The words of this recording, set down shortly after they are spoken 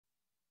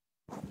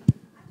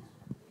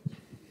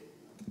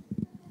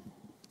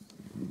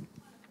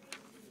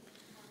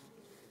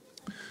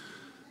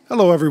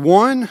Hello,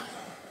 everyone.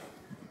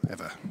 I have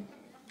a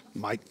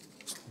mic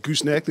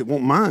gooseneck that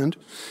won't mind.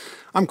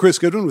 I'm Chris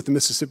Goodwin with the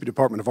Mississippi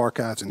Department of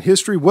Archives and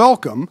History.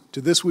 Welcome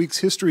to this week's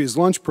History is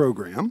Lunch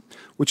program,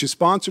 which is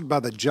sponsored by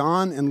the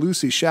John and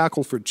Lucy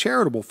Shackelford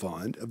Charitable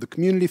Fund of the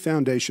Community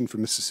Foundation for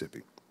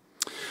Mississippi.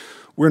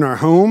 We're in our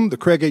home, the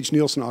Craig H.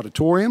 Nielsen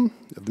Auditorium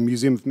of the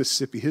Museum of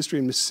Mississippi History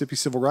and Mississippi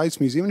Civil Rights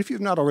Museum, and if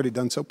you've not already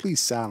done so, please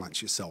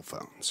silence your cell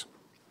phones.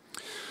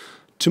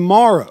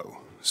 Tomorrow,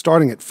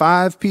 starting at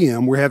 5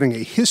 p.m., we're having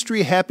a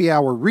History Happy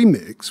Hour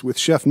remix with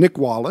Chef Nick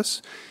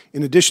Wallace.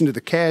 In addition to the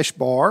Cash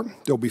Bar,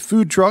 there'll be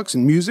food trucks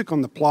and music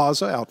on the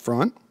plaza out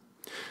front.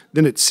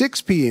 Then at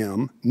 6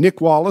 p.m.,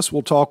 Nick Wallace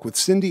will talk with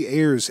Cindy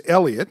Ayers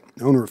Elliott,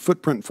 owner of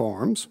Footprint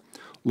Farms,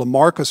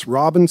 LaMarcus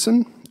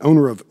Robinson,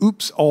 owner of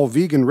Oops All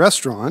Vegan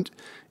Restaurant,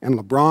 and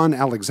LeBron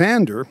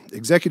Alexander,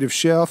 executive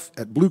chef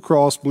at Blue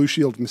Cross Blue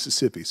Shield,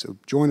 Mississippi. So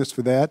join us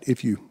for that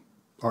if you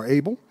are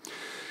able.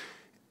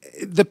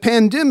 The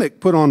pandemic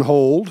put on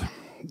hold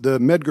the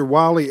Medgar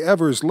Wiley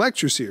Evers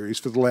lecture series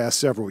for the last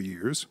several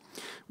years.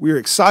 We are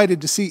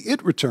excited to see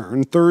it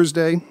return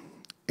Thursday,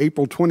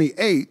 April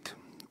 28th,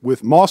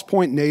 with Moss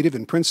Point native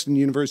and Princeton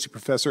University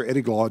professor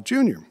Eddie Glaude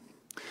Jr.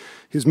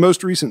 His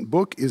most recent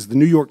book is the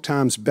New York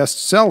Times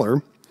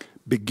bestseller,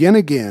 Begin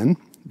Again,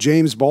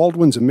 James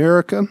Baldwin's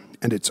America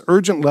and Its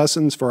Urgent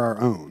Lessons for Our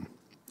Own.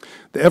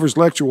 The Evers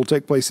lecture will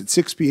take place at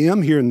 6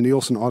 p.m. here in the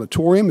Nielsen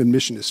Auditorium.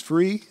 Admission is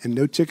free and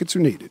no tickets are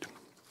needed.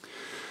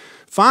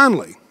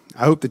 Finally,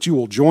 I hope that you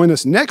will join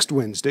us next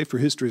Wednesday for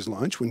History's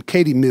Lunch when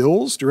Katie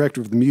Mills, director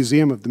of the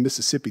Museum of the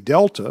Mississippi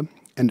Delta,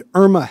 and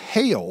Irma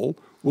Hale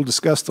will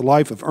discuss the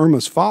life of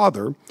Irma's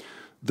father,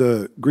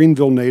 the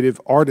Greenville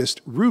native artist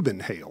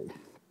Reuben Hale.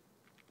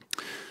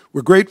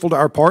 We're grateful to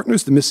our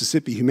partners, the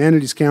Mississippi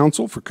Humanities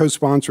Council, for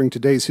co-sponsoring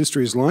today's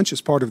History's Lunch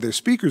as part of their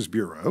Speakers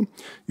Bureau.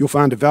 You'll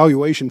find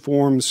evaluation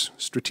forms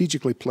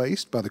strategically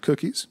placed by the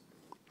cookies.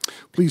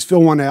 Please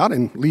fill one out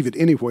and leave it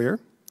anywhere.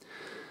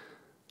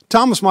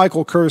 Thomas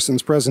Michael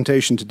Kersen's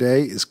presentation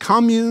today is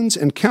Communes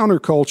and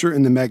Counterculture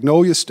in the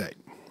Magnolia State.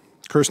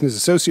 Kersen is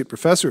Associate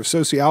Professor of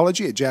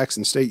Sociology at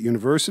Jackson State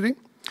University,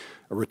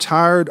 a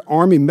retired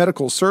Army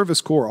Medical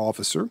Service Corps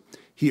officer.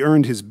 He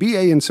earned his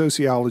BA in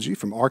Sociology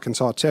from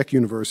Arkansas Tech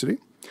University,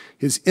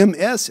 his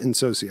MS in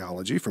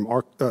Sociology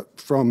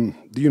from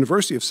the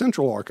University of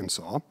Central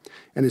Arkansas,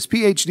 and his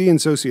PhD in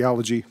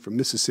Sociology from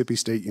Mississippi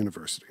State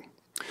University.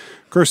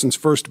 Kersen's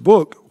first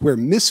book, Where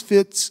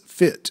Misfits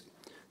Fit,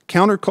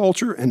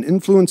 Counterculture and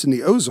Influence in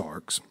the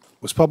Ozarks,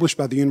 was published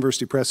by the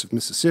University Press of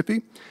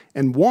Mississippi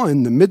and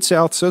won the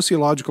Mid-South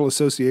Sociological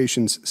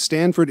Association's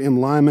Stanford M.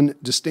 Lyman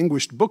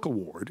Distinguished Book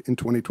Award in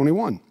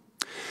 2021.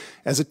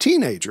 As a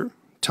teenager,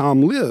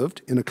 Tom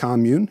lived in a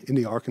commune in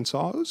the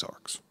Arkansas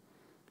Ozarks.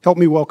 Help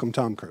me welcome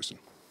Tom Kersen.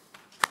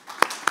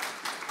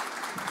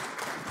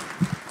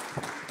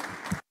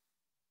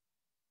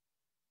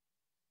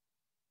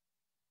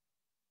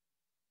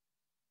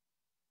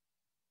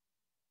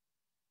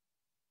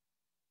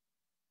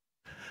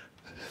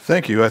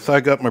 Thank you. I thought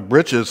I got my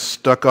britches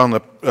stuck on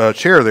the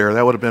chair there.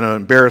 That would have been an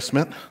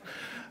embarrassment.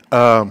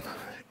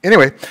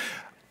 Anyway,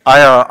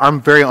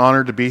 I'm very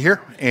honored to be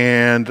here,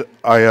 and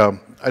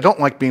I don't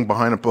like being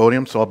behind a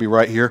podium, so I'll be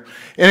right here.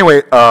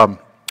 Anyway,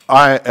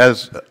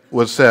 as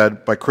was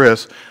said by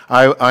Chris,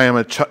 I am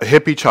a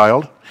hippie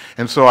child,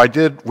 and so I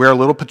did wear a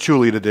little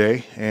patchouli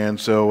today, and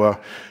so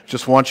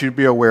just want you to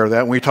be aware of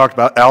that. And we talked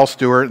about Al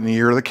Stewart and the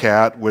Year of the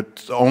Cat,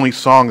 with the only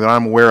song that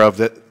I'm aware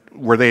of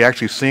where they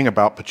actually sing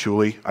about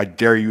patchouli. I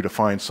dare you to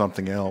find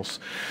something else.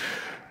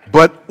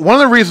 But one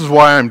of the reasons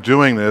why I'm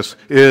doing this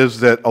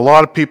is that a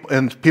lot of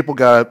people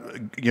got,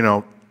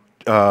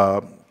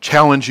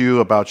 challenge you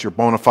about your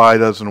bona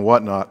fides and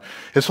whatnot,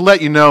 is to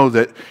let you know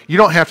that you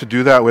don't have to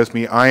do that with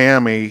me. I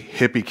am a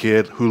hippie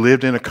kid who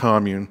lived in a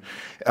commune.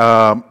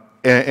 And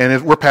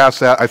if we're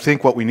past that, I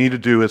think what we need to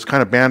do is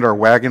kind of band our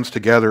wagons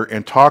together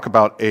and talk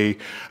about a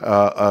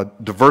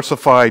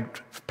diversified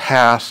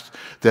past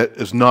that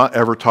is not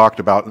ever talked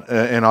about.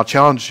 And I'll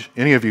challenge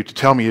any of you to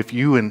tell me if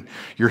you in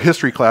your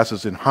history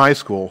classes in high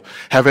school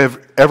have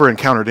ever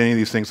encountered any of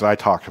these things that I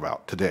talked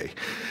about today.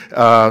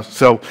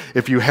 So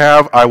if you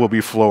have, I will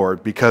be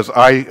floored, because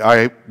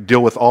I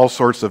deal with all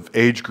sorts of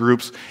age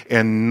groups,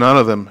 and none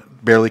of them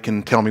barely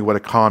can tell me what a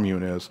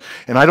commune is.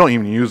 And I don't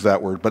even use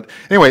that word. But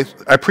anyway,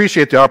 I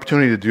appreciate the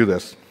opportunity to do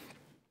this.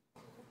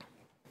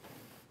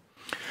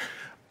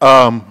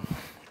 And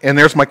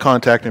there's my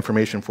contact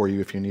information for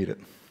you if you need it.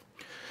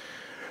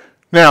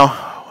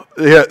 Now,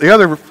 the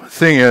other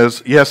thing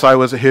is, yes, I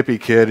was a hippie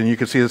kid, and you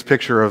can see this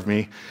picture of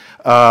me.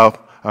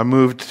 I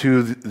moved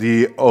to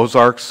the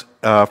Ozarks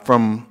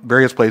from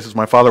various places.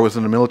 My father was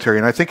in the military,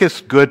 and I think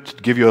it's good to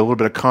give you a little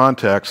bit of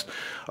context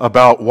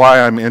about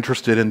why I'm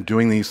interested in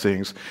doing these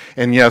things.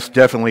 And yes,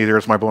 definitely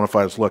there's my bona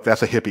fides. Look,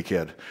 that's a hippie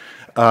kid.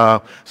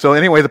 So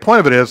anyway, the point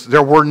of it is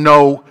there were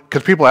no,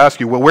 because people ask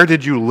you, well, where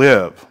did you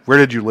live? Where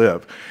did you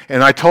live?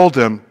 And I told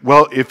them,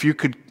 well, if you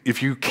could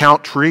if you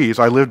count trees,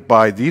 I lived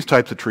by these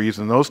types of trees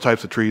and those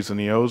types of trees in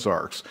the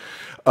Ozarks.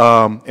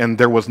 And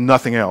there was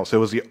nothing else. It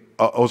was the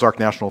Ozark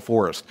National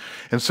Forest.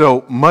 And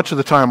so much of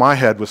the time I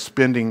had was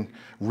spending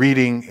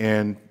reading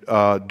and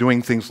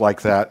doing things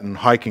like that and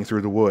hiking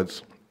through the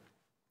woods.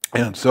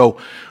 And so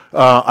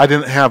I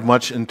didn't have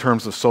much in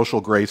terms of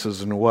social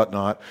graces and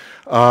whatnot.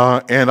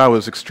 And I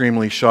was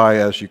extremely shy,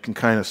 as you can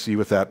kind of see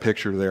with that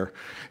picture there.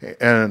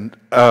 And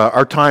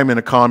our time in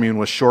a commune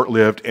was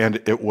short-lived,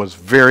 and it was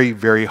very,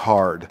 very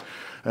hard.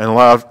 And a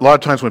lot of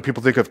times when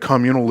people think of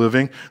communal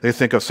living, they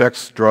think of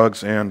sex,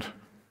 drugs, and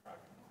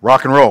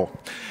rock and roll.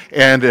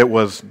 And it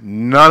was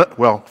not,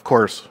 well, of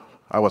course,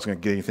 I wasn't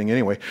going to get anything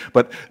anyway,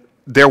 but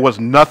there was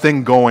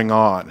nothing going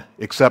on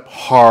except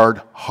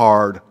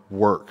hard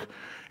work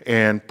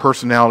and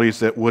personalities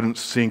that wouldn't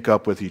sync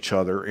up with each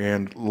other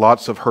and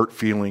lots of hurt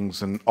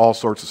feelings and all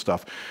sorts of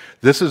stuff.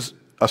 This is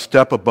a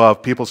step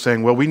above people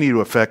saying, well, we need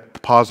to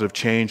affect positive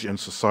change in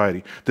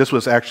society. This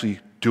was actually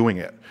doing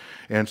it.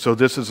 And so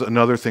this is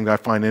another thing that I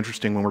find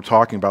interesting when we're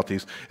talking about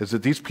these, is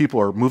that these people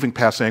are moving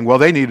past saying, well,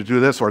 they need to do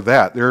this or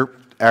that. They're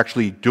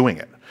actually doing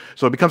it.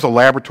 So it becomes a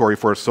laboratory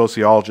for a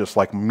sociologist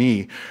like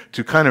me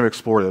to kind of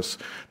explore this,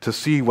 to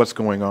see what's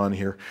going on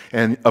here.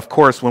 And of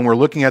course, when we're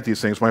looking at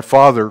these things, my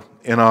father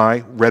and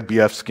I read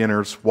B.F.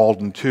 Skinner's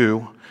Walden 2.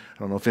 I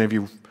don't know if any of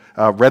you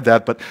read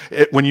that, but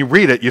when you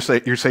read it, you say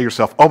to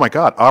yourself, oh my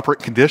God,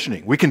 operant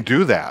conditioning, we can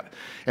do that.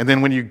 And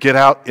then when you get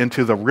out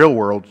into the real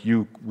world,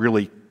 you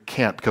really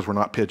can't, because we're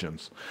not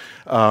pigeons.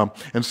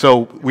 And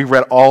so we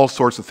read all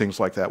sorts of things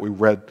like that. We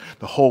read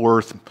the Whole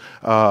Earth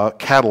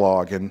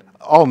catalog and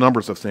all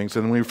numbers of things,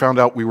 and we found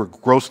out we were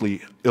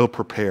grossly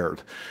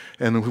ill-prepared.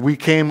 And we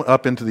came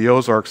up into the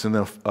Ozarks in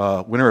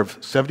the winter of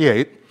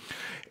 '78,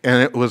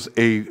 and it was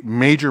a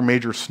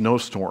major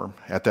snowstorm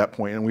at that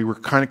point, and we were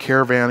kind of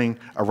caravanning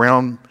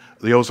around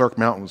the Ozark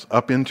Mountains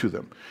up into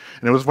them.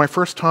 And it was my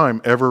first time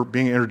ever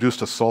being introduced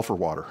to sulfur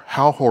water.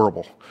 How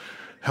horrible.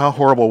 How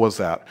horrible was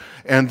that?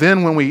 And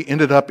then when we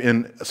ended up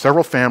in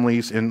several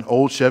families in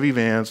old Chevy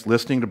vans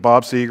listening to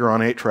Bob Seger on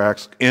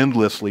 8-tracks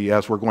endlessly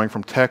as we're going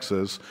from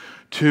Texas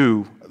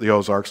to the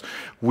Ozarks,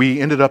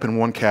 we ended up in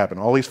one cabin.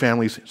 All these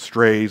families,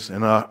 strays,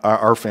 and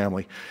our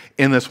family,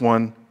 in this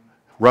one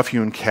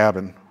rough-hewn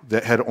cabin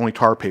that had only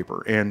tar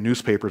paper and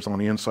newspapers on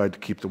the inside to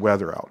keep the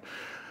weather out.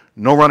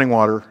 No running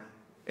water,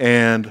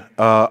 and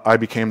I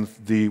became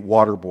the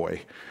water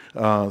boy.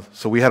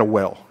 So we had a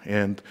well,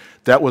 and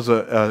that was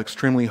an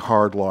extremely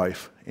hard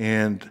life,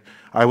 and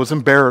I was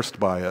embarrassed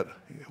by it.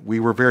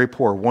 We were very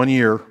poor. One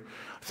year,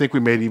 I think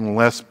we made even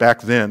less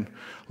back then,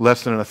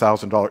 less than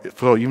 $1,000.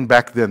 So even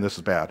back then, this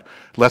is bad,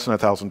 less than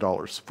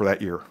 $1,000 for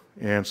that year.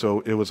 And so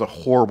it was a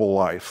horrible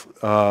life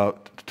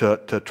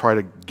to try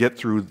to get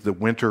through the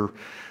winter.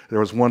 There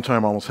was one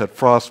time I almost had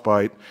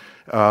frostbite.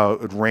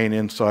 It would rain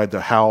inside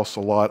the house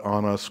a lot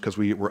on us because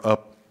we were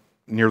up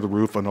near the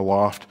roof on the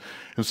loft.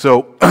 And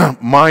so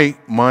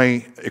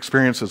my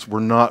experiences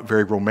were not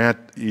very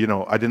romantic. You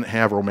know, I didn't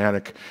have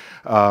romantic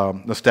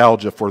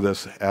nostalgia for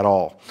this at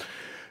all.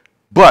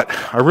 But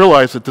I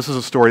realized that this is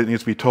a story that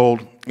needs to be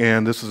told,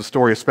 and this is a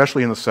story,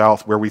 especially in the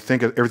South, where we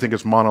think everything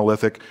is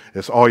monolithic.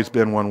 It's always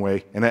been one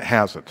way, and it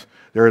hasn't.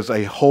 There is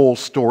a whole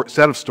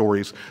set of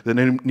stories that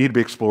need to be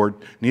explored,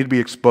 need to be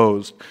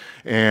exposed,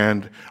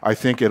 and I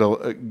think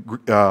it'll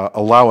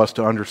allow us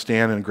to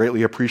understand and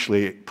greatly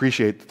appreciate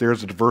that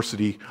there's a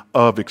diversity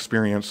of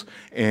experience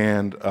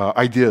and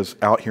ideas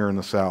out here in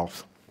the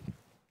South.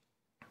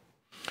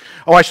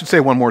 Oh, I should say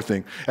one more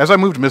thing. As I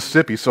moved to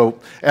Mississippi, so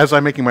as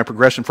I'm making my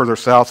progression further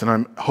south, and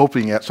I'm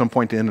hoping at some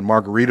point to end in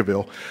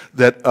Margaritaville,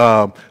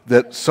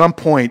 that some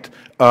point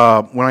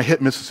when I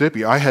hit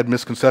Mississippi, I had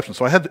misconceptions.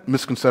 So I had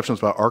misconceptions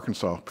about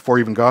Arkansas before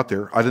I even got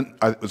there.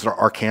 Was it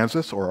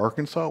Arkansas or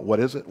Arkansas? What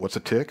is it? What's a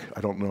tick?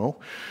 I don't know.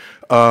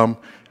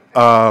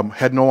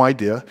 Had no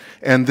idea.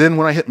 And then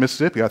when I hit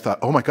Mississippi, I thought,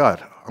 oh my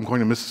God, I'm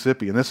going to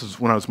Mississippi. And this is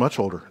when I was much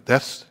older.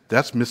 That's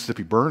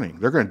Mississippi burning.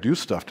 They're going to do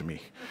stuff to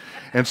me.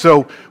 And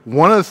so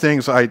one of the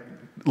things I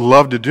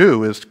love to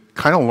do is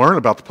kind of learn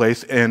about the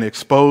place and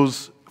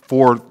expose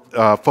for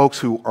folks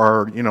who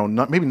are, you know,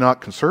 maybe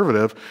not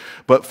conservative,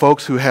 but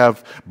folks who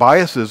have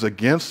biases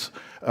against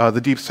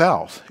the Deep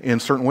South in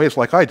certain ways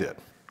like I did,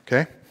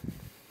 okay?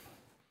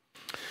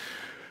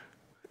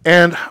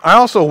 And I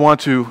also want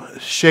to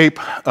shape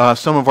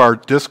some of our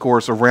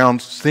discourse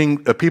around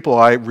people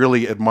I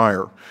really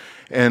admire.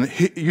 And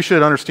you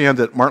should understand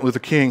that Martin Luther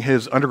King,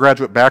 his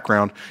undergraduate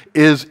background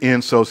is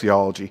in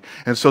sociology.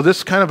 And so this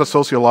is kind of a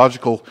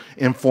sociological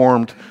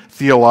informed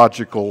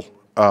theological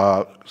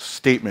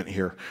statement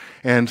here.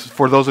 And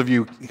for those of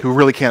you who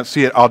really can't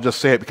see it, I'll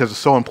just say it because it's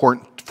so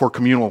important for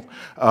communal,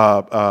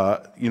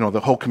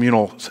 the whole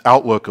communal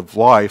outlook of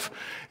life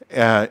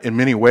in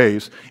many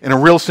ways. In a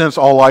real sense,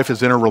 all life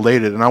is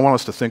interrelated, and I want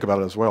us to think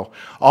about it as well.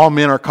 All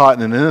men are caught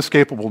in an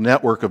inescapable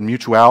network of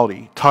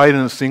mutuality, tied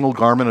in a single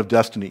garment of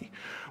destiny.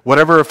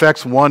 Whatever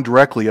affects one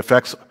directly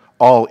affects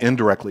all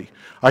indirectly.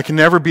 I can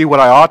never be what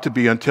I ought to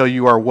be until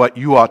you are what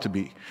you ought to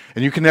be.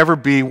 And you can never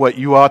be what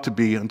you ought to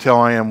be until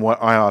I am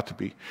what I ought to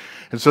be.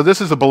 And so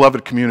this is a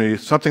beloved community,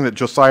 something that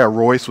Josiah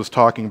Royce was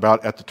talking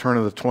about at the turn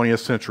of the 20th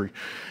century,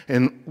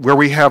 and where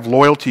we have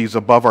loyalties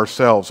above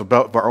ourselves,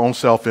 above our own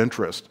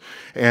self-interest.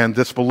 And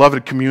this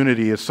beloved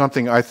community is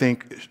something I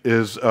think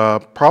is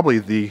probably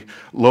the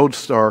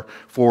lodestar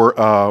for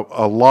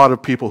a lot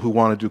of people who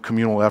want to do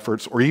communal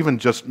efforts or even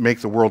just make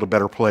the world a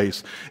better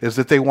place, is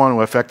that they want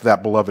to affect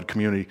that beloved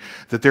community,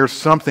 that there's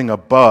something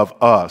above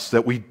us,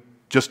 that we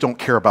just don't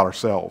care about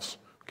ourselves,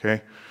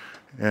 okay?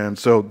 And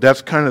so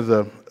that's kind of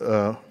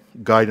the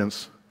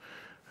guidance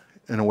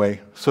in a way.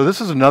 So this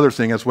is another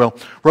thing as well.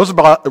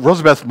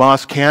 Rosabeth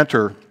Moss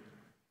Cantor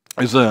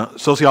is a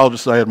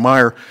sociologist I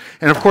admire,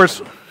 and of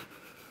course,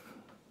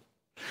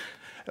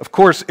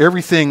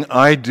 everything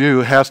I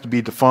do has to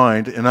be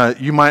defined, and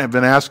you might have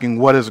been asking,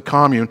 what is a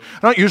commune? I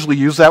don't usually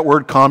use that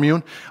word,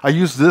 commune. I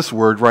use this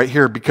word right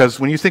here, because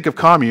when you think of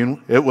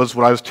commune, it was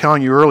what I was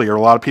telling you earlier,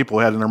 a lot of people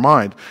had in their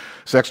mind,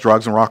 sex,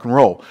 drugs, and rock and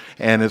roll,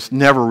 and it's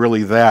never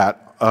really that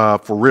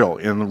for real,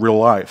 in real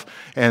life.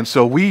 And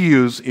so we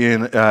use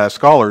in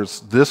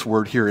scholars this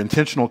word here,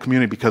 intentional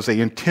community, because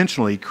they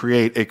intentionally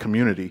create a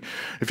community.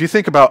 If you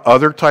think about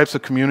other types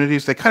of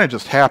communities, they kind of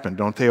just happen,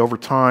 don't they, over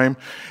time?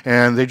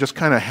 And they just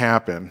kind of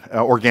happen,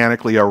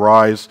 organically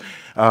arise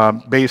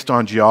based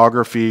on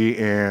geography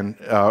and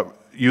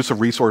use of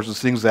resources,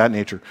 things of that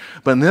nature.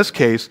 But in this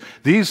case,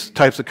 these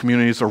types of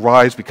communities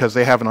arise because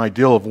they have an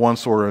ideal of one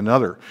sort or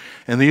another.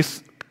 And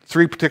these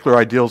three particular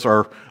ideals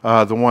are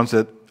the ones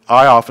that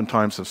I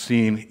oftentimes have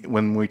seen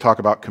when we talk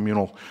about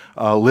communal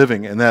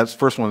living, and that's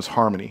first one is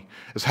harmony.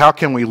 Is how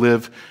can we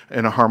live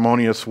in a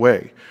harmonious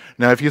way?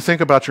 Now, if you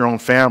think about your own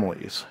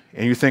families,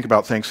 and you think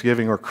about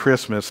Thanksgiving or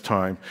Christmas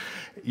time,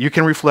 you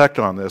can reflect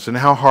on this and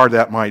how hard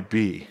that might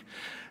be.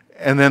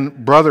 And then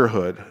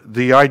brotherhood,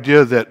 the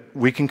idea that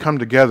we can come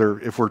together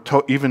if we're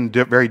even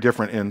very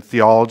different in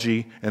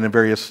theology and in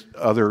various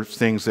other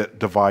things that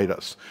divide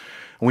us.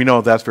 And we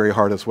know that's very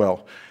hard as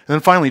well. And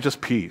then finally,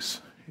 just peace.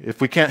 If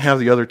we can't have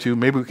the other two,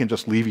 maybe we can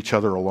just leave each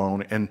other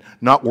alone and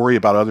not worry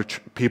about other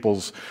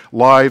people's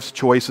lives,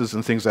 choices,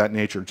 and things of that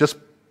nature. Just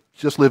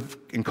live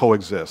and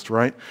coexist,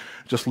 right?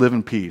 Just live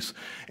in peace.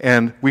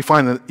 And we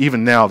find that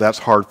even now that's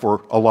hard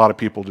for a lot of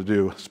people to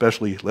do,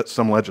 especially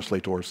some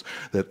legislators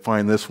that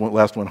find this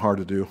last one hard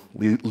to do,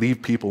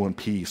 leave people in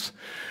peace.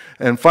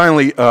 And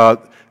finally,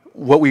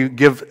 what we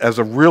give as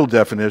a real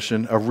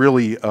definition, a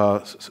really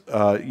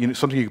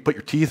something you can put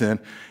your teeth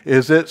in,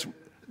 is it's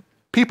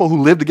people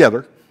who live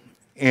together.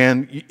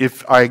 And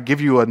if I give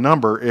you a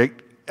number,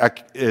 it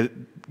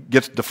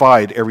gets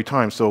defied every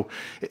time. So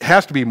it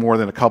has to be more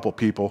than a couple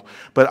people.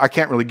 But I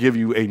can't really give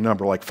you a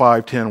number, like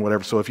 5, 10,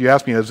 whatever. So if you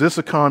ask me, is this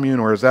a commune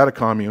or is that a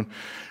commune?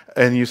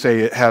 And you say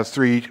it has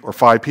 3 or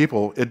 5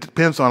 people, it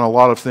depends on a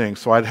lot of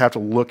things. So I'd have to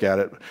look at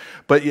it.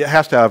 But it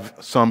has to have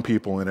some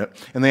people in it.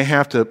 And they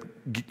have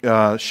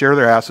to share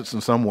their assets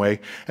in some way.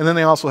 And then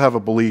they also have a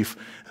belief,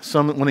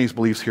 one of these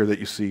beliefs here that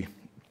you see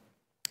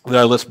that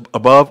I list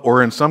above,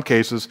 or in some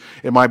cases,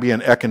 it might be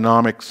an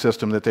economic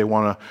system that they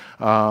want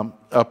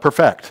to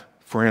perfect.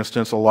 For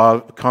instance, a lot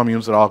of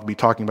communes that I'll be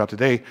talking about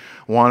today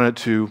wanted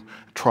to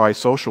try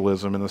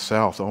socialism in the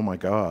South. Oh my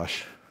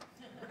gosh.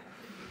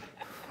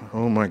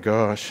 Oh my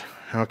gosh.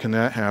 How can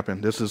that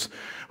happen? That's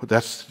not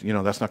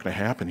going to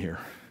happen here.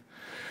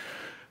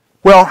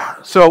 Well,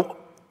 so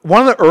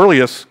one of the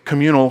earliest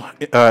communal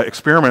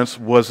experiments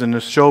was in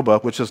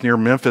Neshoba, which is near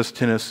Memphis,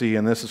 Tennessee,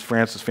 and this is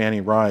Frances Fanny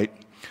Wright.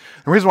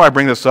 The reason why I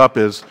bring this up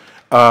is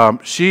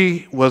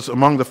she was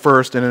among the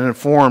first and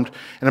informed,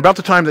 and about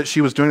the time that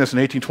she was doing this in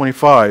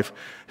 1825,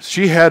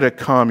 she had a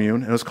commune,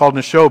 and it was called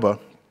Neshoba.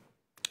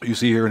 You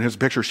see here in his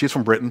picture, she's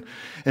from Britain,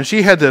 and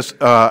she had this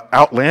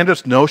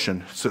outlandish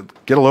notion, so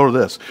get a load of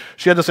this,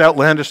 she had this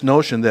outlandish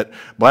notion that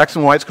blacks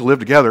and whites could live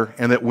together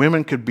and that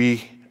women could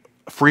be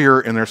freer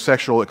in their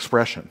sexual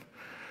expression.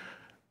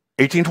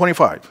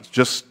 1825,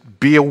 just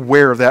be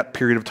aware of that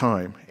period of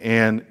time,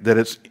 and that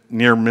it's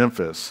near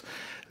Memphis.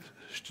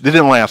 It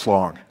didn't last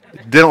long.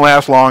 It didn't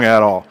last long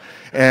at all.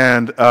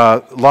 And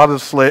a lot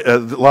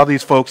of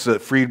these folks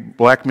that freed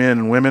black men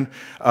and women,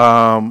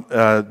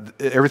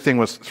 everything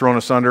was thrown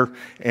asunder.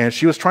 And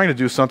she was trying to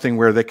do something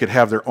where they could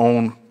have their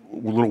own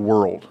little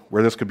world,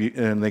 where this could be,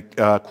 and they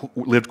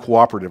lived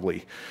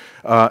cooperatively.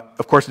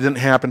 Of course, it didn't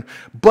happen.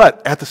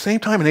 But at the same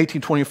time, in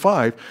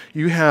 1825,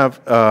 you have,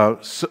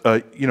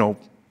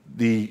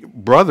 the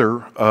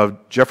brother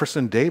of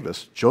Jefferson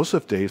Davis,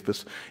 Joseph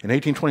Davis, in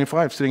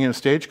 1825, sitting in a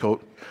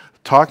stagecoach,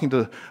 talking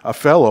to a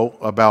fellow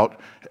about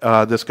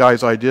this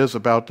guy's ideas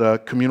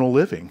about communal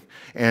living.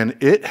 And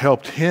it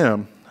helped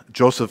him,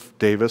 Joseph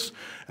Davis,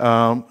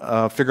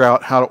 figure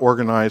out how to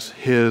organize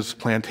his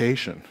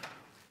plantation.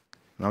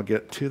 And I'll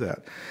get to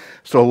that.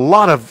 So a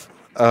lot of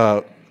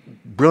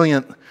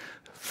brilliant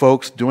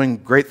folks doing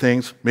great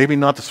things, maybe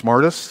not the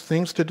smartest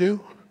things to do,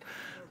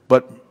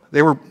 but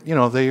they were,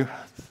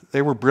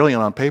 they were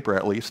brilliant on paper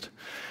at least.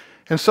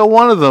 And so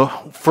one of the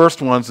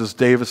first ones is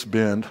Davis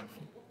Bend.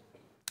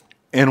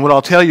 And what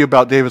I'll tell you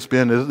about Davis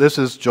Bend is this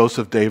is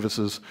Joseph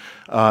Davis's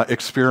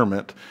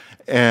experiment.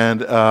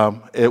 And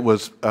it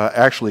was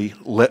actually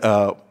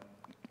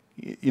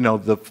you know,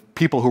 the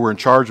people who were in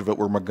charge of it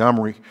were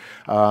Montgomery,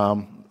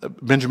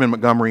 Benjamin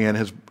Montgomery and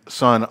his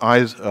son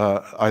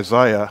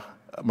Isaiah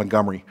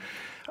Montgomery.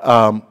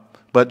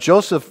 But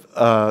Joseph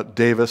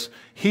Davis,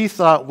 he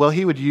thought, well,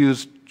 he would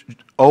use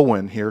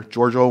Owen here,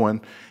 George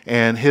Owen,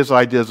 and his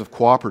ideas of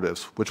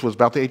cooperatives, which was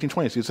about the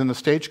 1820s. He's in the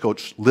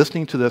stagecoach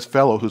listening to this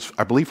fellow who's,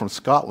 I believe, from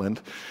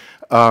Scotland,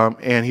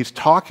 and he's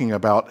talking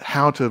about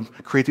how to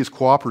create these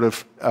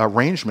cooperative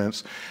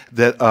arrangements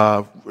that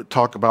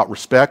talk about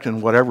respect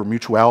and whatever,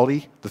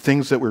 mutuality, the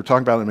things that we were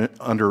talking about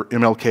under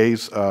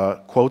MLK's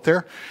quote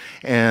there.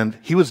 And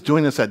he was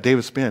doing this at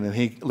Davis Bend, and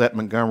he let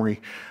Montgomery,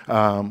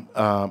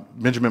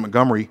 Benjamin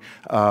Montgomery,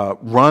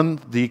 run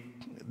the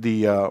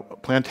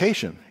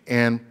plantation.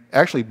 And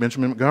actually,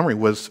 Benjamin Montgomery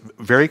was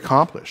very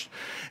accomplished.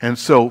 And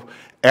so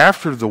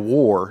after the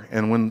war,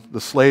 and when the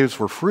slaves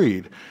were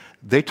freed,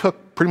 they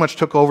pretty much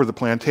took over the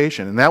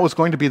plantation. And that was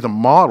going to be the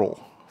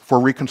model for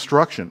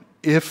Reconstruction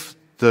if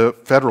the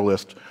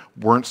Federalists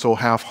weren't so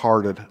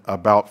half-hearted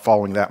about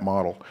following that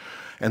model.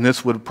 And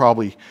this would have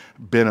probably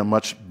been a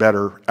much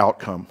better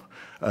outcome,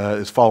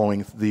 is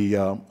following the,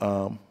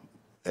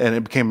 and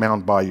it became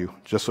Mound Bayou,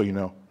 just so you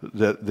know.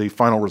 The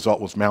final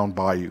result was Mound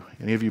Bayou.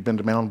 Any of you been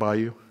to Mound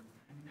Bayou?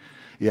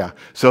 Yeah.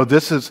 So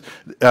this is,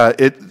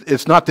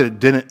 it's not that it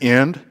didn't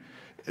end.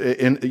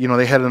 You know,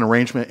 they had an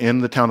arrangement in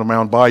the town of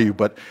Mound Bayou,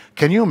 but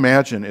can you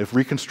imagine if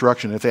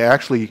Reconstruction,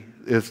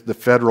 if the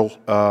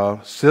federal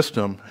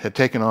system had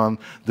taken on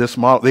this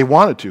model, they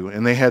wanted to,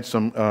 and they had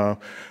some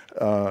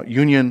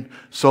Union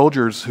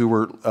soldiers who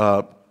were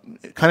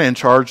kind of in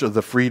charge of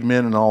the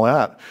freedmen and all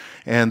that,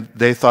 and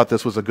they thought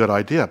this was a good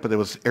idea, but it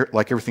was,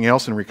 like everything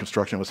else in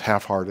Reconstruction, it was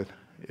half-hearted.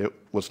 It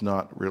was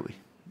not really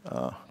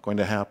going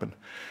to happen.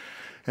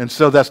 And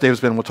so that's Davis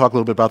Bend. We'll talk a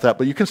little bit about that.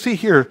 But you can see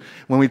here,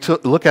 when we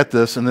look at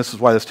this, and this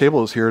is why this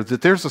table is here,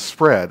 that there's a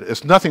spread.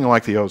 It's nothing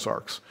like the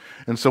Ozarks.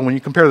 And so when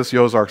you compare this to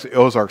the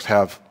Ozarks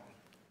have,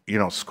 you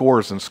know,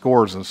 scores and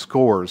scores and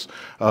scores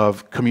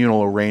of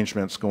communal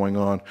arrangements going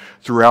on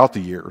throughout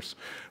the years.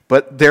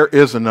 But there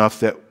is enough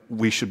that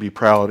we should be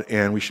proud,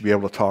 and we should be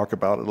able to talk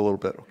about it a little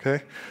bit,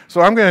 okay? So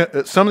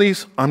some of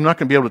these, I'm not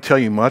going to be able to tell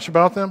you much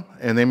about them,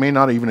 and they may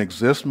not even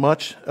exist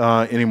much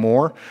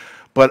anymore.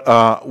 But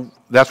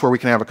that's where we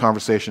can have a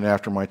conversation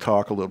after my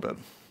talk a little bit.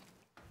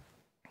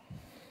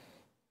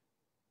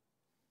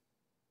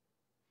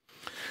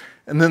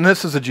 And then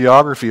this is a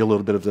geography a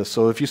little bit of this.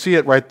 So if you see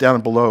it right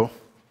down below,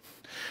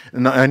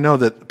 and I know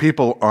that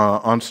people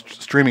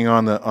streaming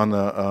on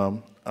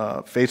the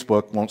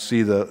Facebook won't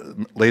see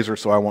the laser,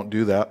 so I won't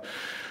do that.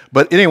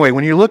 But anyway,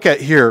 when you look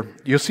at here,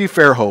 you'll see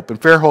Fairhope, and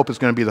Fairhope is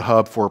going to be the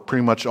hub for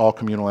pretty much all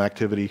communal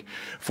activity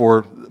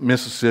for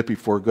Mississippi,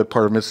 for a good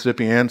part of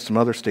Mississippi and some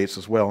other states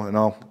as well. And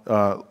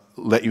I'll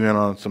let you in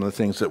on some of the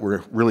things that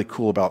were really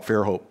cool about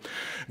Fairhope.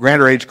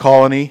 Grander Age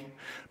Colony,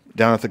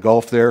 down at the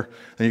Gulf there.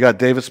 And you got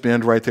Davis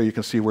Bend right there. You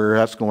can see where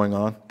that's going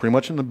on. Pretty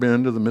much in the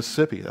bend of the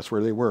Mississippi. That's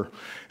where they were.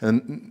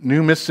 And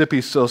New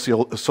Mississippi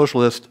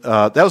Socialist,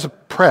 that was a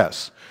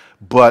press,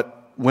 but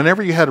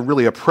whenever you had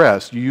really a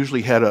press, you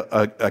usually had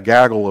a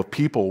gaggle of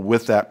people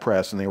with that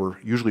press, and they were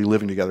usually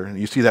living together. And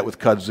you see that with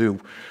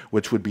kudzu,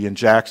 which would be in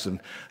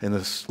Jackson in the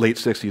late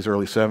 60s,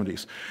 early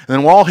 70s. And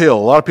then Wall Hill, a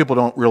lot of people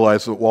don't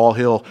realize that Wall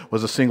Hill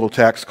was a single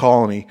tax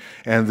colony,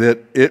 and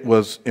that it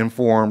was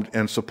informed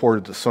and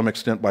supported to some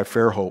extent by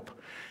Fairhope.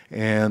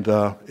 And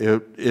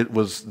it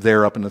was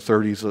there up in the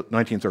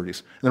 1930s.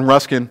 And then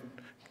Ruskin,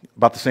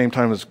 about the same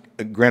time as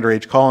Grander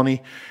Age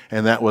Colony,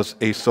 and that was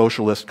a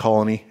socialist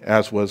colony,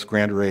 as was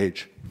Grander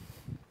Age.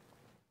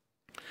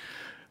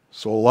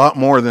 So a lot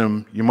more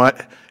than you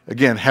might,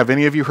 again, have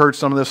any of you heard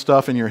some of this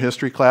stuff in your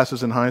history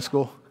classes in high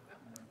school?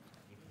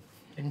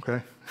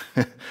 Okay.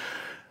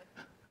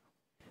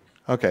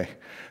 Okay.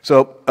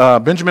 So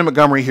Benjamin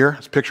Montgomery here,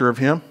 it's a picture of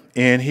him,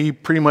 and he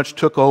pretty much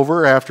took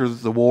over after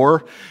the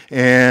war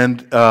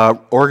and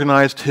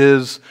organized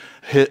his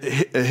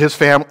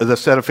family, the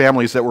set of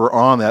families that were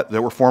on that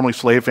were formerly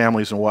slave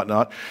families and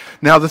whatnot.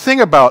 Now, the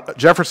thing about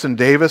Jefferson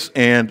Davis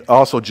and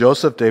also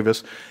Joseph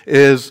Davis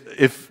is,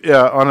 if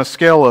on a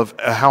scale of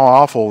how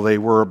awful they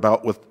were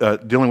about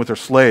dealing with their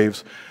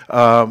slaves,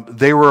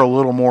 they were a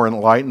little more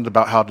enlightened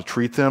about how to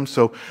treat them.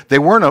 So they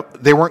weren't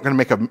going to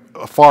make a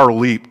far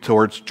leap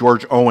towards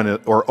George Owen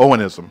or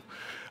Owenism,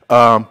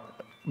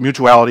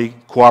 mutuality,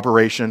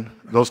 cooperation,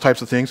 those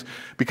types of things,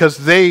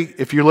 because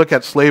if you look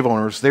at slave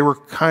owners, they were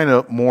kind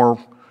of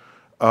more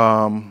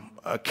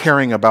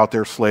caring about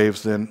their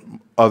slaves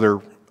than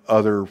other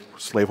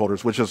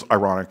slaveholders, which is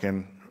ironic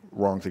and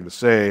wrong thing to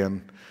say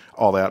and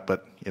all that,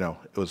 but you know,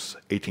 it was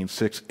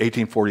 1840s,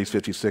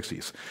 50s,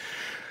 60s.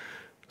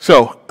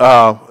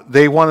 So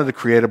they wanted to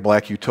create a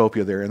black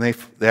utopia there, and they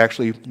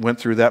actually went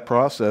through that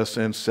process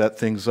and set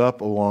things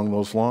up along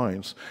those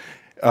lines.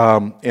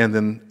 And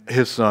then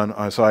his son,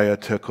 Isaiah,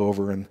 took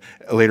over, and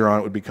later on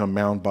it would become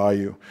Mound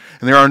Bayou.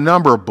 And there are a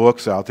number of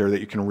books out there that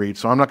you can read,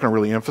 so I'm not going to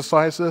really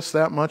emphasize this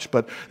that much,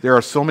 but there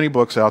are so many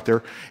books out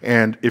there,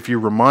 and if you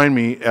remind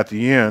me at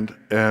the end,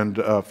 and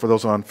for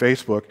those on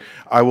Facebook,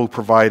 I will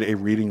provide a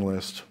reading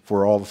list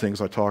for all the things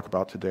I talk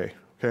about today,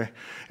 Okay?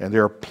 And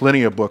there are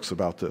plenty of books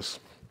about this.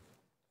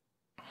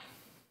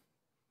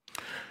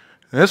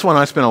 And this one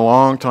I spent a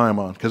long time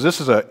on, because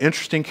this is an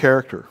interesting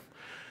character.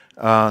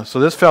 So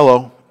this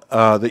fellow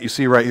that you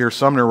see right here,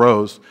 Sumner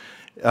Rose,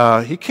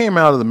 he came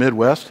out of the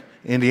Midwest,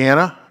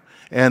 Indiana,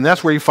 and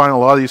that's where you find a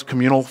lot of these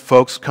communal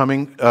folks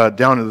coming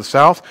down to the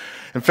South.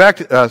 In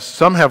fact,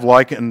 some have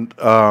likened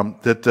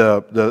that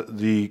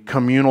the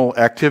communal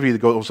activity that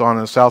goes on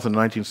in the South in the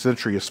 19th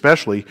century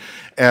especially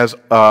as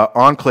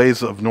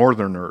enclaves of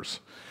Northerners.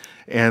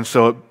 And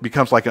so it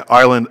becomes like an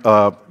island.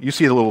 You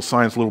see the little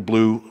signs, little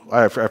blue,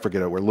 I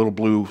forget it, where little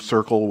blue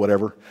circle,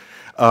 whatever.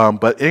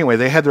 But anyway,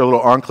 they had their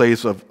little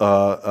enclaves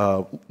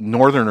of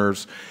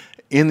Northerners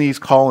in these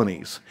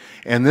colonies.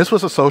 And this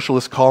was a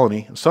socialist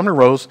colony. Sumner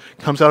Rose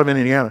comes out of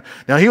Indiana.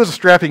 Now, he was a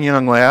strapping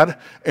young lad,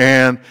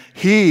 and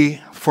he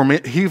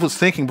was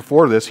thinking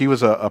before this, he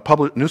was a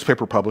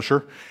newspaper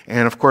publisher,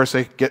 and of course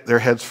they get their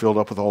heads filled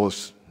up with all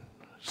this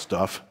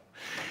stuff.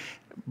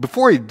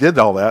 Before he did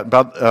all that,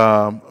 about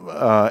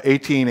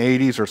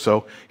 1880s or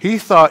so, he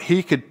thought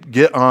he could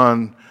get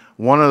on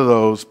one of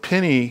those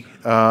penny,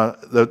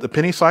 the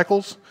penny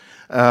cycles,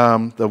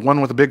 the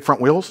one with the big front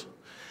wheels,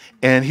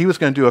 and he was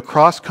going to do a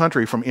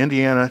cross-country from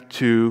Indiana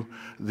to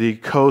the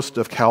coast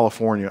of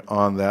California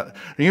on that.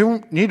 And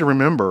you need to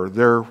remember,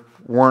 there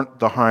weren't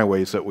the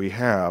highways that we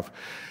have,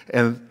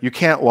 and you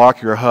can't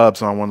lock your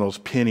hubs on one of those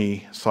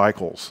penny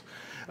cycles.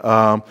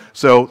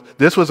 So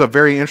this was a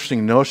very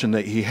interesting notion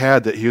that he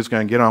had, that he was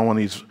going to get on one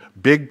of these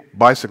big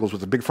bicycles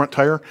with a big front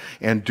tire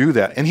and do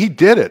that. And he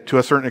did it to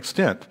a certain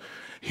extent.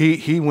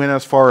 He went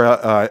as far,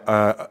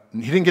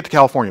 he didn't get to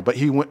California, but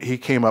he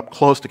came up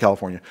close to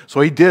California. So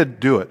he did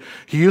do it.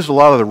 He used a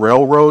lot of the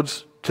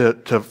railroads to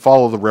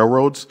follow the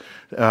railroads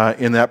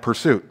in that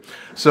pursuit.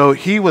 So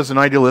he was an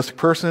idealistic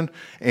person,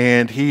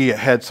 and he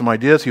had some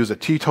ideas. He was a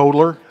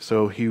teetotaler,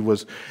 so he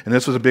was, and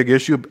this was a big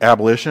issue,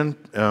 abolition,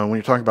 when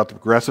you're talking about the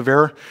progressive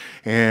era.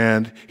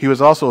 And he was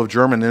also of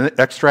German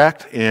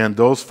extract, and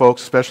those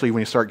folks, especially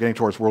when you start getting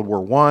towards World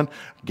War I,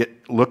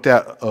 get looked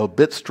at a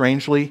bit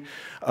strangely.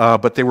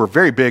 But they were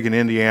very big in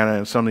Indiana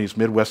and some of these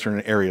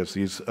Midwestern areas,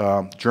 these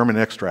German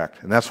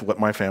extract. And that's what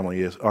my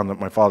family is, on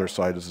my father's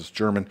side, is this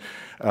German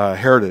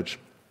heritage.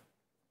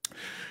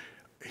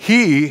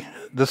 He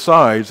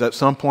decides at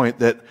some point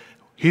that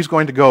he's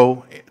going to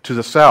go to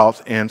the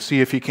South and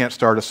see if he can't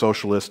start a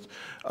socialist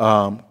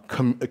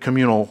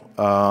communal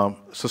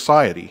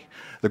society,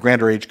 the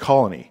Grander Age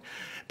Colony,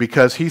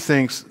 because he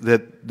thinks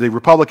that the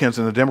Republicans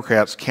and the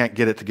Democrats can't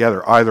get it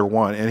together, either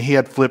one. And he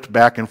had flipped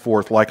back and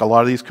forth like a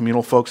lot of these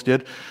communal folks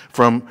did,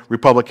 from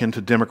Republican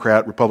to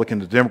Democrat, Republican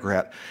to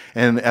Democrat.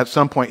 And at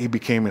some point he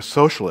became a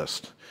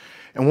socialist.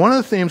 And one of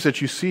the themes that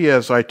you see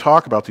as I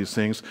talk about these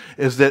things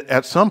is that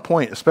at some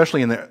point,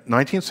 especially in the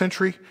 19th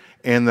century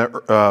and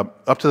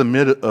up to the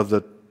mid of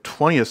the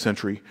 20th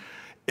century,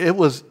 it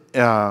was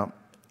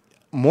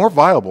more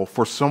viable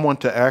for someone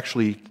to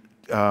actually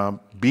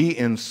be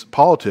in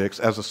politics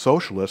as a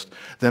socialist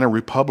than a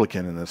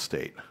Republican in this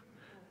state.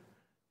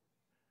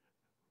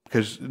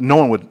 Because no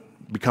one would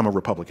become a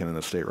Republican in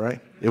this state, right?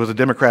 It was a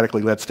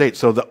democratically led state.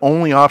 So the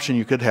only option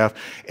you could have,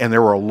 and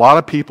there were a lot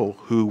of people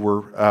who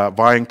were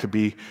vying to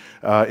be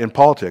in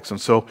politics. And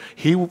so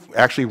he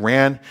actually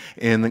ran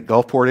in the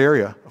Gulfport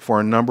area for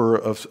a number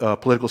of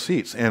political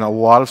seats. And a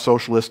lot of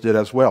socialists did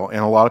as well. And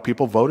a lot of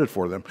people voted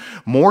for them.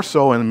 More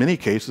so in many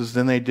cases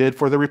than they did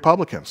for the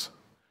Republicans.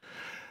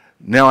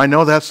 Now, I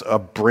know that's a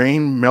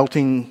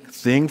brain-melting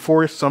thing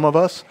for some of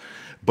us,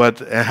 but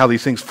how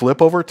these things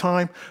flip over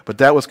time, but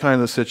that was kind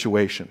of the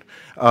situation.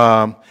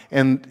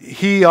 And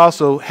he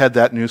also had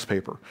that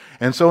newspaper.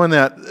 And so in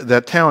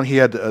that town, he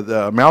had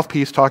the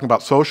mouthpiece talking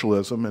about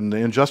socialism and the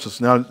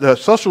injustice. Now, the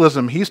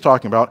socialism he's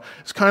talking about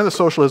is kind of the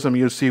socialism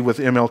you see with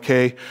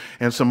MLK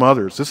and some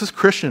others. This is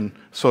Christian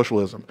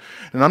socialism.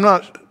 And I'm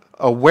not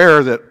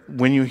aware that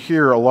when you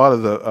hear a lot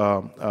of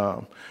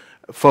the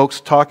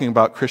folks talking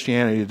about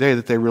Christianity today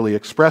that they really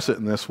express it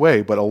in this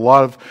way, but a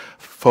lot of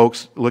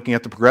folks looking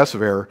at the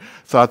progressive era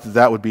thought that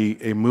that would be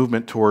a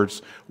movement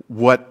towards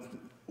what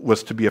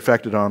was to be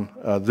affected on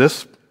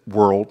this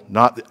world,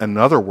 not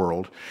another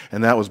world,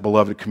 and that was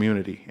beloved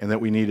community, and that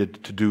we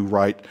needed to do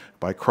right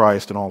by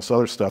Christ and all this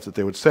other stuff that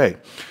they would say.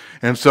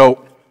 And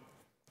so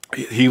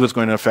he was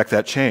going to affect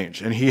that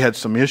change, and he had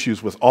some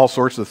issues with all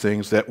sorts of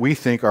things that we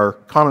think are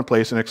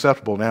commonplace and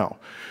acceptable now.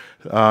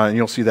 And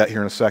you'll see that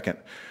here in a second.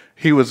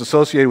 He was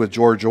associated with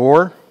George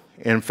Orr.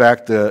 In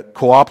fact, the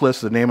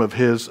Cooperatives, the name of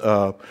his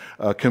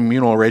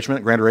communal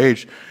arrangement, Grander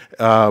Age,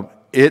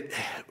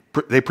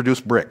 they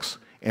produced bricks,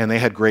 and they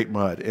had great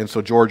mud. And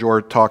so George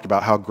Orr talked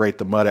about how great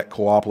the mud at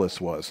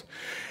Cooperatives was.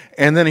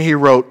 And then he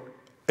wrote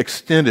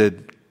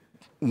extended,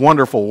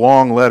 wonderful,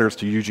 long letters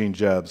to Eugene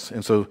Debs.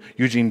 And so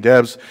Eugene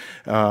Debs,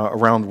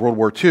 around World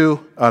War I,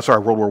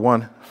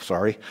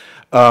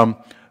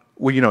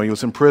 well, you know, he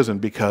was in prison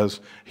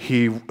because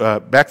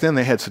back then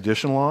they had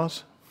sedition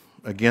laws.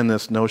 Again,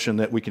 this notion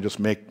that we can just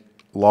make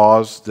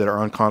laws that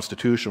are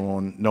unconstitutional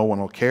and no one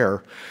will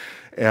care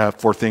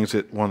for things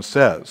that one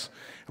says.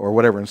 or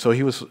whatever. And so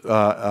he was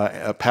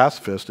a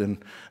pacifist and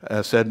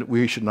said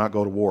we should not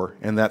go to war,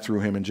 and that threw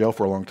him in jail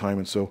for a long time.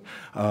 And so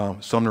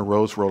Sumner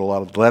Rose wrote a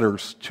lot of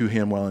letters to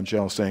him while in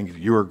jail saying,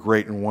 you are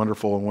great and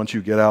wonderful, and once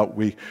you get out,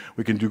 we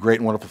can do great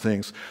and wonderful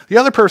things. The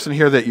other person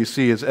here that you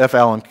see is F.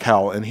 Allen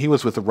Cowell, and he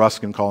was with the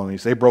Ruskin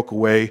colonies. They broke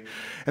away,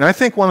 and I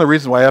think one of the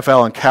reasons why F.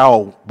 Allen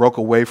Cowell broke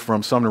away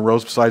from Sumner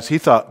Rose, besides he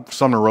thought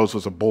Sumner Rose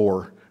was a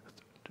bore,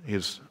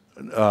 he's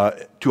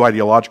too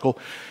ideological,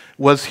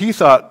 was he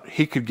thought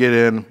he could get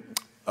in,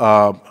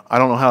 I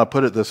don't know how to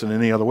put this in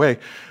any other way,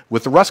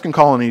 with the Ruskin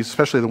colonies,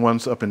 especially the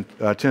ones up in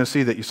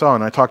Tennessee that you saw,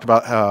 and I talked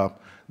about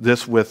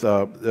this with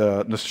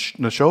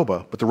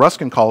Neshoba, but the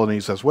Ruskin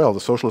colonies as well, the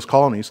socialist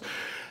colonies,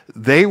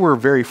 they were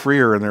very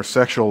freer in their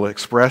sexual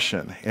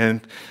expression,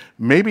 and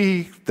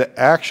maybe the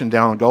action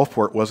down in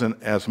Gulfport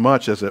wasn't as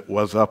much as it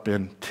was up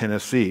in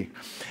Tennessee.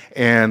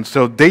 And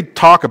so they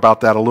talk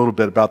about that a little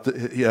bit, about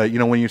the, you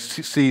know, when you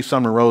see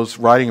Sumner Rose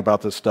writing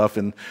about this stuff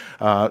and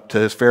to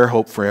his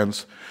Fairhope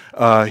friends,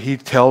 he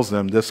tells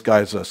them this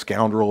guy's a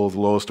scoundrel of the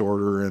lowest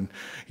order, and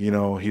you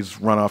know he's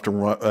run off to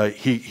run.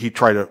 He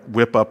tried to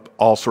whip up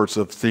all sorts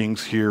of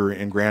things here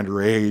in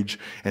grander age,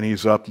 and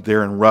he's up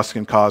there in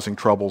Ruskin causing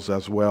troubles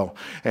as well.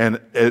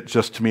 And it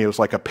just, to me, it was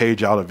like a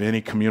page out of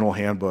any communal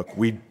handbook.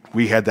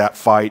 We had that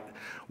fight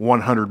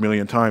 100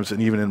 million times,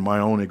 and even in my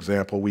own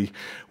example,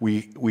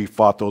 we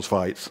fought those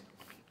fights.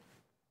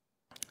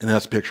 And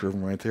that's a picture of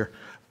him right there.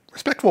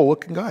 Respectable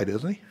looking guy,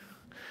 isn't he?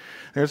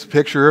 There's a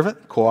picture of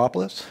it,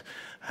 Cooplis,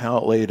 how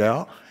it laid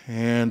out.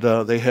 And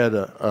they had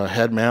a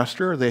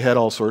headmaster. They had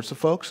all sorts of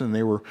folks, and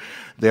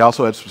they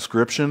also had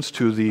subscriptions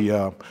to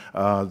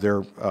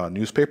their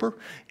newspaper.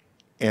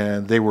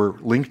 And they were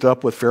linked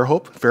up with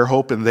Fairhope.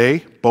 Fairhope and they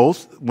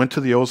both went to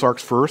the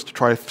Ozarks first to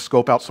try to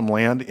scope out some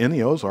land in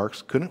the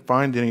Ozarks. Couldn't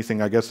find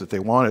anything, I guess, that they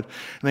wanted.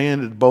 And they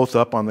ended both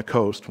up on the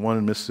coast, one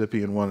in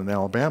Mississippi and one in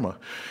Alabama.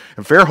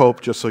 And Fairhope,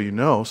 just so you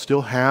know,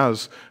 still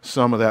has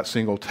some of that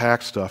single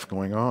tax stuff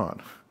going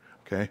on.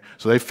 Okay?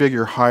 So they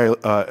figure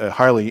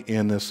highly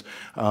in this,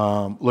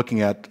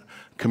 looking at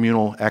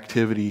communal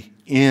activity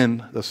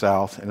in the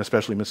South, and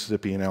especially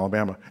Mississippi and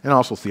Alabama. And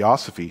also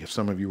theosophy, if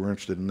some of you were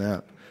interested in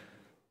that.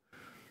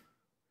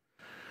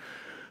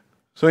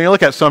 So when you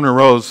look at Sumner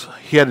Rose,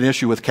 he had an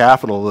issue with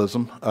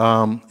capitalism,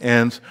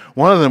 and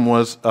one of them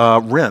was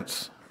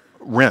rent,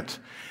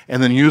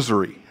 and then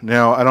usury.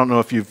 Now, I don't know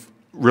if you've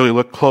really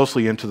looked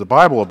closely into the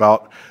Bible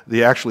about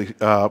the actually,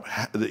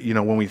 you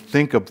know, when we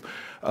think of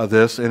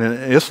this, and in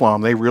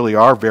Islam, they really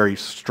are very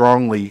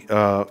strongly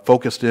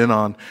focused in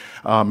on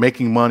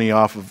making money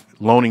off of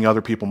loaning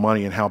other people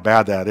money and how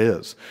bad that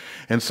is.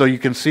 And so you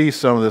can see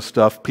some of this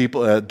stuff,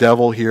 people,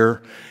 devil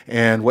here,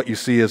 and what you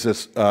see is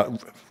this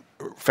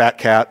fat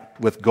cat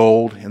with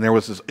gold, and there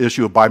was this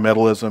issue of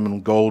bimetallism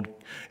and gold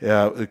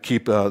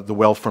keep the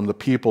wealth from the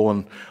people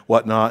and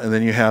whatnot, and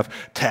then you have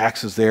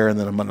taxes there, and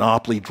then a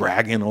monopoly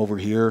dragon over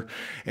here,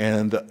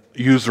 and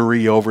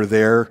usury over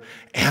there,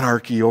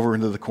 anarchy over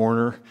into the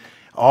corner,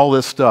 all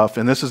this stuff,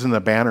 and this is in the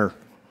banner,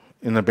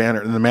 in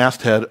the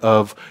masthead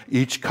of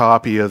each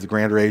copy of the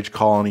Grander Age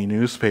Colony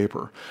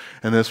newspaper,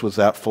 and this was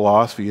that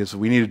philosophy, is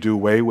we need to do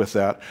away with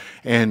that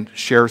and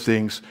share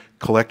things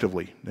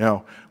collectively.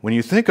 Now, when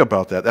you think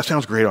about that, that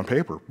sounds great on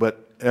paper,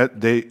 but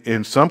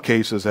in some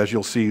cases, as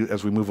you'll see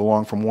as we move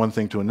along from one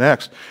thing to the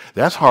next,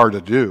 that's hard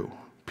to do.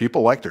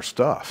 People like their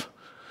stuff.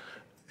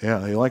 Yeah,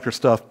 they like their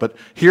stuff. But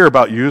hear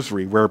about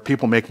usury, where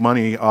people make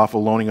money off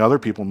of loaning other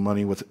people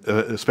money with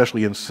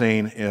especially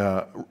insane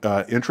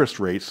interest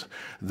rates,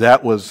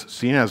 that was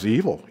seen as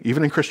evil,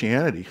 even in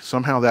Christianity.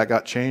 Somehow that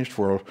got changed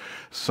for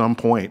some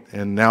point,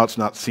 and now it's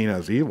not seen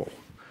as evil.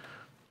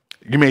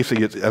 You may see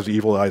it as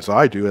evil as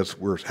I do, as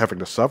we're having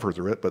to suffer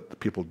through it, but the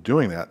people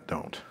doing that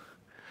don't.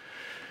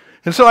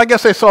 And so I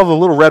guess they saw the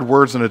little red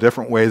words in a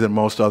different way than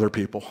most other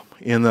people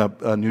in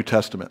the New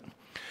Testament.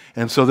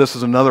 And so this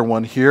is another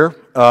one here,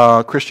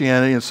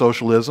 Christianity and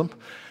socialism.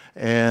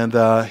 And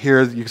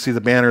here you can see the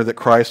banner that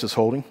Christ is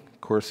holding. Of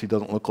course, he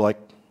doesn't look like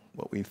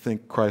what we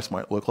think Christ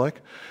might look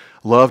like.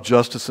 Love,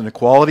 justice, and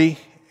equality,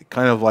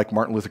 kind of like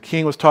Martin Luther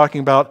King was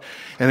talking about.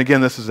 And again,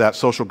 this is that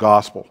social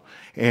gospel.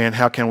 And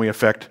how can we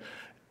affect,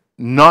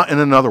 not in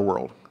another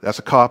world. That's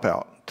a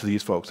cop-out to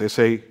these folks. They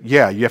say,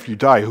 yeah, if you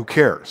die, who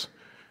cares?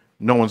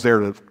 No one's there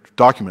to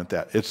document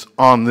that. It's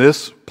on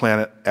this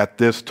planet at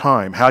this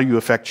time. How do you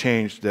affect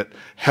change that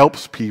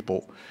helps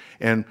people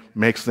and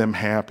makes them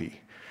happy?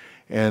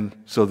 And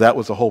so that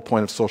was the whole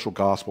point of social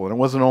gospel. And it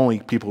wasn't only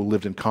people who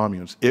lived in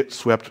communes. It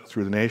swept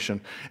through the nation,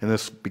 and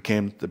this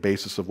became the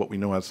basis of what we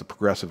know as the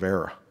progressive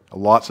era.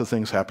 Lots of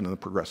things happened in the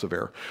progressive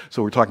era.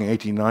 So we're talking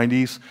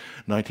 1890s,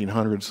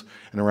 1900s,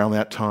 and around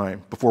that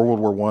time, before World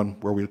War I,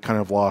 where we kind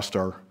of lost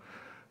our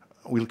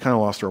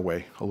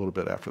way a little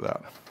bit after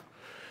that.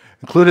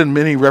 Included in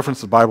many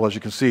references to the Bible, as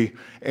you can see,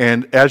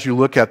 and as you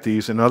look at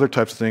these and other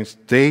types of things,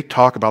 they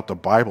talk about the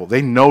Bible.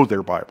 They know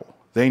their Bible.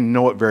 They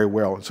know it very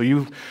well. And so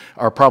you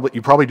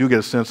probably do get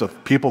a sense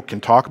of people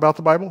can talk about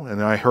the Bible,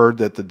 and I heard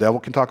that the devil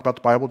can talk about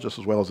the Bible just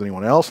as well as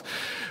anyone else.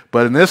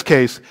 But in this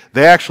case,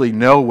 they actually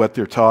know what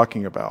they're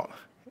talking about.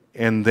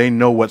 And they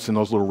know what's in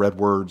those little red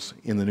words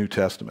in the New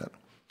Testament.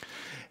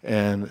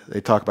 And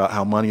they talk about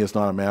how money is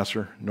not a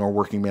master, nor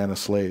working man a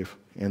slave.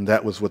 And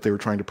that was what they were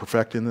trying to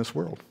perfect in this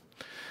world.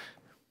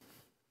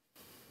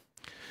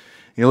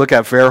 You look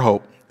at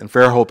Fairhope, and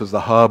Fairhope is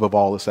the hub of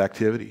all this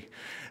activity.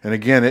 And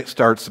again, it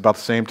starts about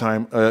the same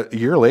time, a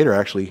year later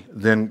actually,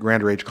 than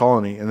Grand Age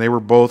Colony. And they were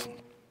both,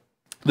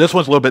 this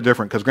one's a little bit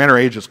different because Grand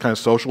Age is kind of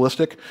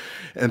socialistic.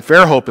 And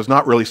Fairhope is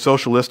not really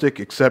socialistic,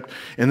 except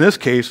in this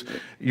case,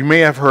 you may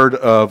have heard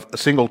of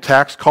single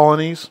tax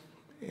colonies.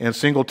 And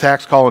single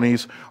tax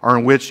colonies are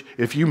in which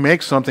if you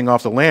make something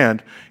off the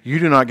land, you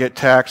do not get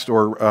taxed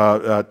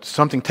or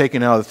something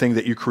taken out of the thing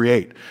that you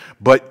create.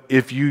 But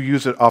if you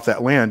use it off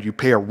that land, you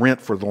pay a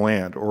rent for the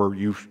land, or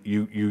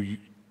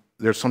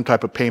there's some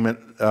type of payment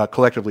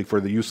collectively for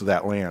the use of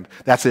that land.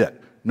 That's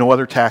it. No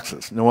other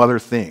taxes, no other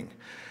thing.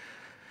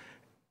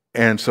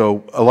 And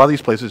so a lot of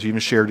these places even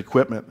shared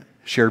equipment,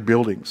 shared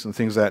buildings, and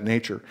things of that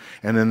nature.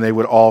 And then they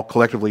would all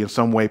collectively in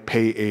some way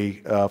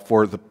pay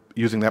for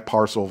using that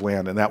parcel of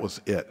land, and that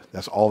was it.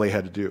 That's all they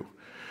had to do.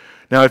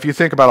 Now, if you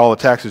think about all the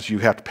taxes you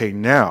have to pay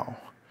now,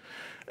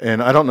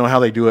 and I don't know how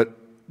they do it,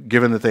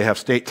 given that they have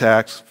state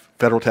tax,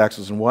 federal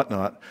taxes, and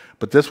whatnot,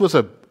 but this was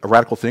a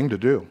radical thing to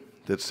do,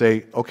 that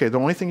say, okay, the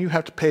only thing you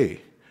have to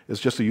pay is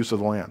just the use of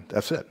the land.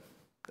 That's it.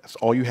 That's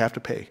all you have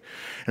to pay.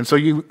 And so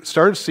you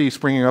started to see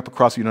springing up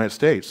across the United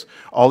States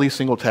all these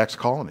single tax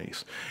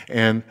colonies.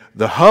 And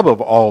the hub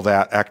of all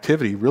that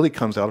activity really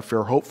comes out of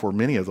Fairhope for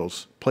many of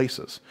those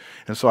places.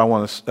 And so I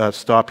want to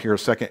stop here a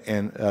second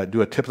and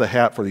do a tip of the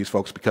hat for these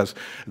folks, because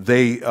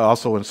they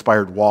also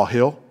inspired Wall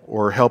Hill,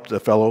 or helped a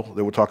fellow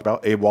that we'll talk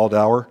about, Abe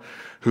Waldauer,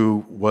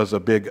 who was a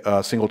big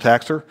single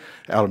taxer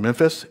out of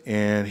Memphis,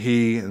 and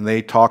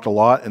they talked a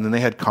lot, and then they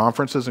had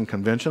conferences and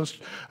conventions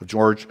of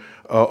George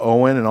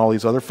Owen and all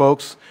these other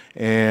folks,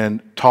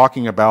 and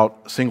talking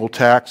about single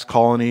tax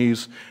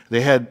colonies. They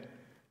had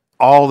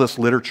all this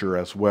literature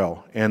as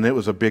well, and it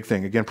was a big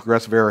thing. Again,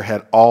 Progressive Era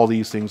had all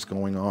these things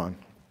going on.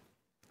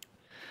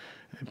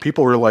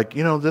 People were like,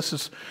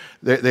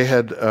 they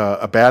had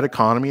a bad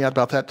economy at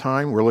about that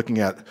time. We're looking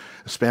at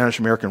the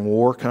Spanish-American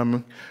War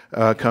coming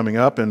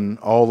up and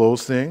all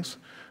those things.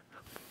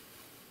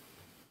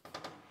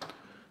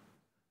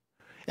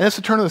 And it's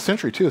the turn of the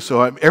century, too.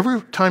 So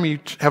every time you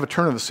have a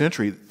turn of the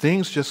century,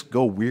 things just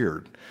go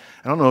weird.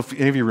 I don't know if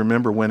any of you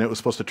remember when it was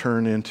supposed to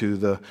turn into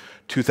the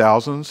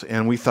 2000s,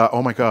 and we thought,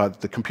 oh my God,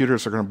 the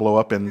computers are going to blow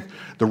up and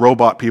the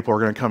robot people are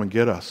going to come and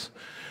get us.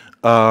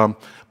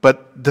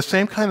 But the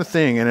same kind of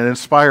thing, and it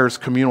inspires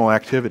communal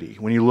activity.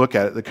 When you look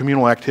at it, the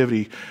communal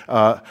activity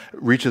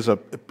reaches a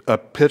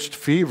pitched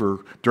fever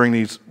during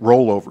these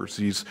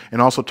rollovers,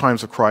 and also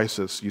times of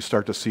crisis. You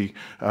start to see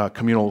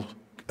communal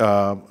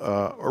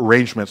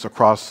arrangements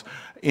across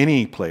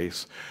any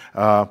place.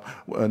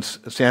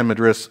 San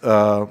Madrid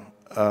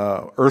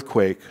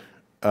earthquake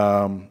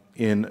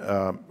in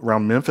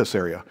around Memphis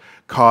area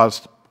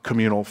caused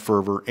communal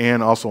fervor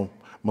and also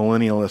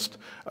millennialist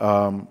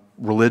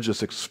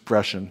religious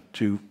expression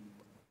to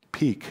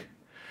peak.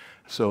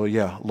 So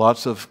yeah,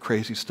 lots of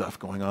crazy stuff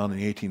going on in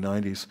the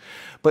 1890s.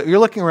 But you're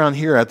looking around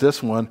here at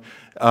this one,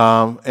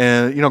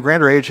 and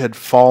Grand Age had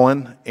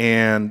fallen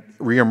and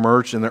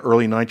reemerged in the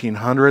early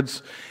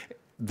 1900s.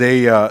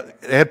 They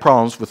had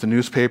problems with the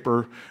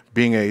newspaper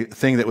being a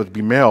thing that would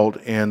be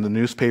mailed, and the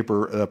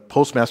newspaper,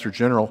 Postmaster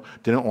General,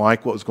 didn't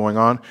like what was going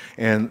on,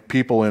 and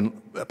people in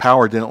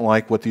power didn't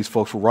like what these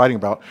folks were writing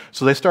about.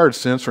 So they started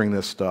censoring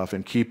this stuff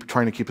and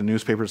trying to keep the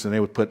newspapers, and they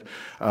would put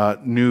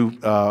new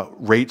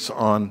rates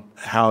on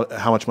how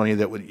much money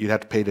that you'd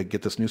have to pay to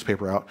get this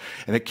newspaper out.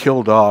 And it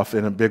killed off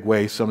in a big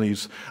way some of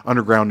these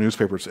underground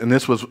newspapers. And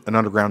this was an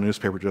underground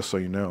newspaper, just so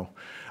you know.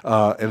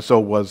 And so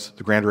was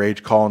the Grand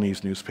Age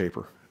Colonies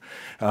newspaper.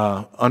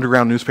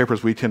 Underground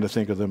newspapers, we tend to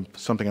think of them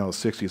something out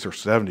of the 60s or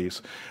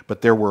 70s,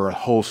 but there were a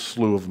whole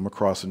slew of them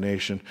across the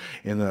nation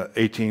in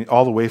the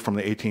all the way from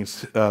the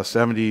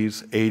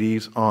 1870s,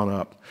 80s on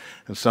up.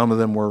 And some of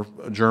them were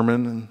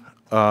German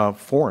and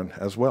foreign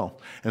as well.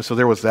 And so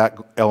there was that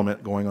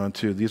element going on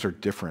too. These are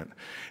different.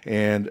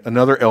 And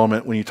another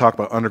element when you talk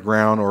about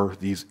underground or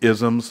these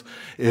isms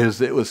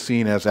is it was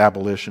seen as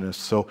abolitionist.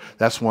 So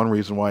that's one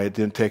reason why it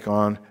didn't take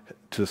on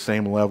to the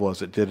same level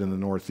as it did in the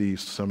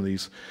Northeast, some of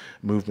these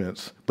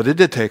movements. But it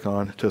did take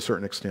on to a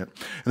certain extent.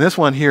 And this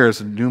one here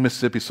is a New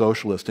Mississippi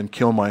Socialist in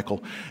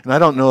Kilmichael. And I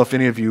don't know if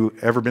any of you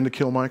ever been to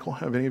Kilmichael.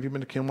 Have any of you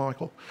been to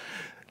Kilmichael?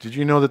 Did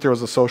you know that there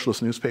was a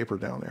socialist newspaper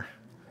down there?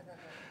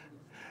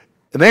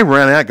 And they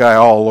ran that guy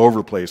all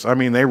over the place. I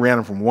mean, they ran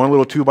him from one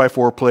little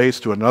 2x4 place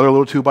to another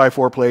little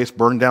 2x4 place,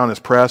 burned down his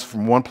press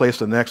from one place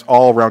to the next,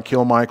 all around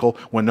Kilmichael,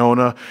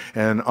 Winona,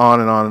 and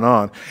on and on and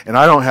on. And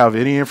I don't have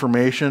any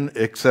information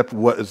except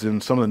what is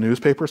in some of the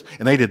newspapers,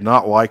 and they did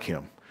not like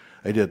him.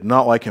 They did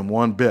not like him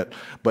one bit.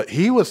 But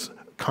he was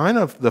kind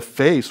of the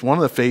face, one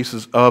of the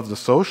faces of the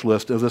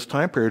socialists of this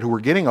time period who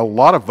were getting a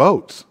lot of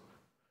votes.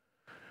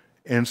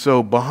 And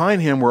so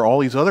behind him were all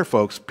these other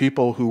folks,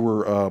 people who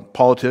were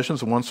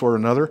politicians of one sort or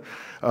another.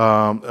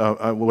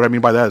 What I mean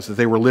by that is that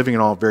they were living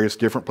in all various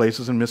different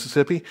places in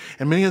Mississippi,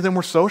 and many of them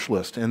were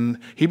socialist. And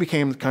he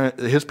became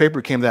his paper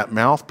became that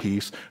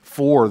mouthpiece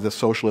for the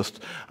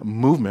socialist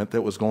movement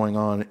that was going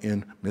on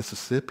in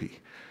Mississippi.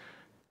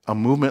 A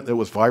movement that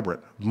was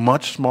vibrant,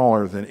 much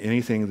smaller than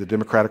anything the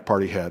Democratic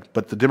Party had.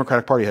 But the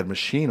Democratic Party had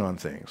machine on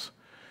things.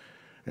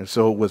 And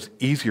so it was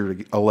easier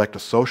to elect a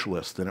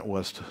socialist than it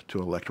was to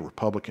elect a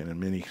Republican in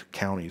many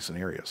counties and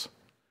areas.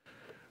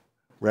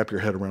 Wrap your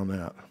head around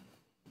that.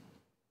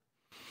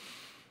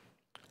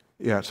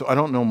 Yeah, so I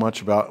don't know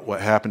much about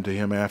what happened to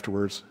him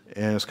afterwards,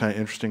 and it's kind of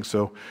interesting.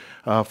 So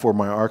for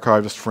my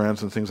archivist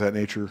friends and things of that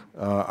nature,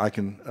 I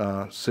can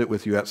sit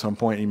with you at some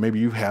point, and maybe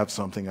you have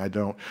something I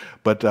don't.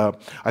 But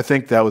I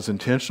think that was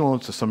intentional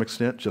to some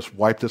extent, just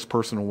wipe this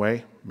person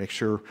away, make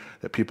sure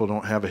that people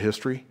don't have a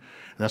history.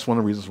 And that's one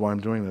of the reasons why I'm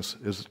doing this,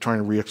 is trying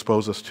to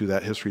re-expose us to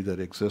that history that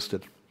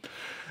existed.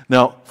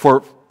 Now,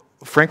 for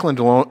Franklin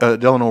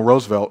Delano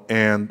Roosevelt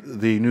and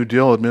the New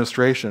Deal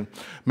administration,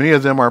 many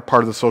of them are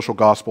part of the social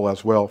gospel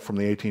as well from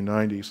the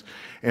 1890s,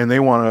 and they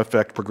want to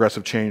affect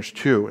progressive change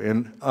too.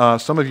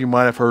 And some of you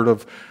might have heard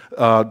of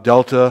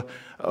Delta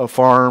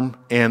Farm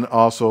and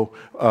also,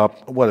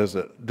 what is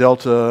it?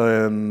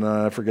 Delta and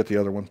I forget the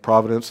other one,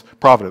 Providence.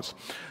 Providence.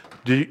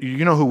 Do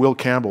you know who Will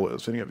Campbell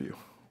is, any of you?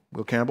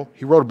 Will Campbell?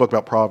 He wrote a book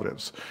about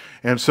Providence.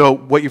 And so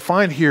what you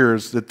find here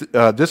is that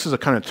this is a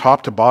kind of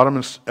top to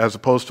bottom as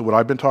opposed to what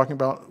I've been talking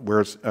about, where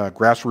it's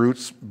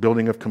grassroots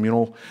building of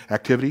communal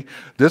activity.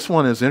 This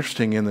one is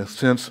interesting in the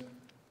sense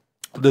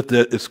that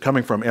it's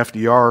coming from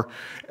FDR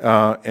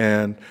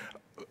and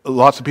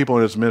lots of people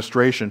in his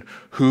administration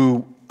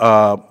who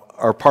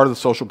are part of the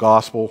social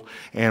gospel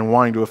and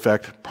wanting to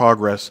affect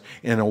progress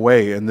in a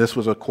way. And this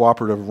was a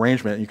cooperative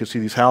arrangement. You can see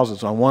these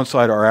houses. On one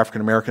side are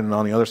African American, and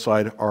on the other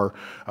side are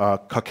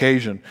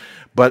Caucasian.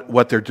 But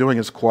what they're doing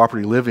is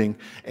cooperative living,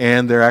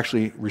 and they're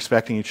actually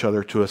respecting each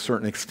other to a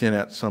certain extent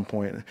at some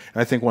point. And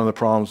I think one of the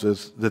problems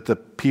is that the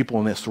people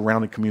in the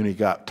surrounding community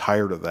got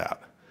tired of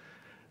that.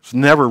 It's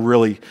never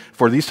really,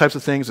 for these types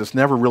of things, it's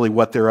never really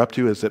what they're up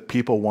to, is that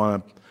people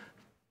want to,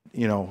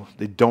 you know,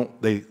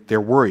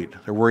 they're worried.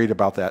 They're worried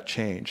about that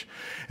change.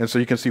 And so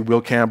you can see Will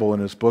Campbell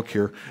in his book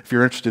here, if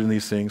you're interested in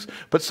these things.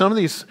 But some of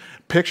these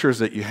pictures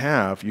that you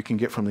have, you can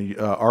get from the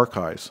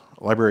archives,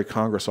 Library of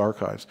Congress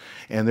archives,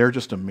 and they're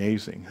just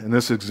amazing. And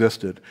this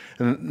existed,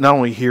 and not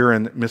only here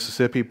in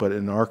Mississippi, but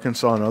in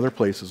Arkansas and other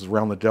places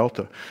around the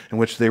Delta, in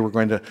which they were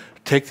going to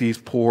take these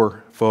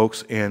poor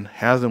folks and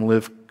have them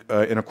live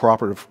in a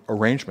cooperative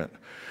arrangement.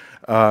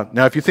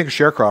 Now, if you think of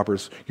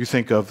sharecroppers, you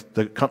think of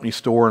the company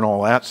store and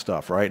all that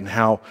stuff, right? And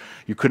how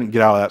you couldn't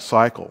get out of that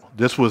cycle.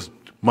 This was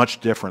much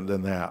different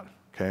than that,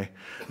 okay?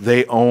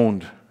 They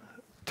owned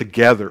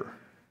together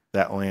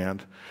that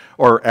land,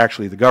 or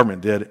actually the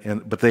government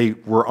did, but they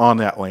were on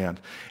that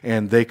land,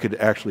 and they could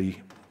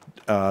actually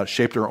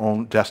shape their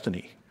own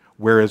destiny.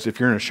 Whereas if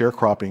you're in a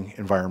sharecropping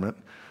environment,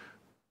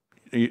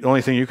 the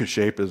only thing you can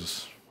shape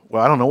is,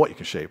 well, I don't know what you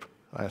can shape.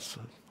 I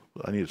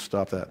need to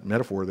stop that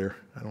metaphor there.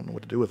 I don't know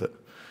what to do with it.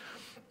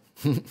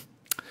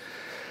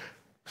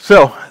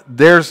 So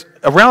there's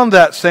around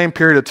that same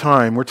period of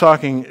time, we're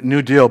talking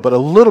New Deal, but a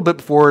little bit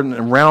before and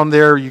around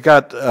there you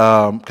got,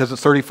 because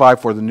it's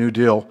 35 for the New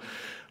Deal,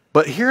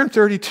 but here in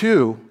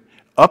 32,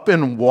 up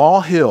in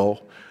Wall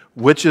Hill,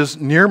 which is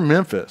near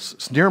Memphis,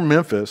 it's near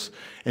Memphis,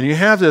 and you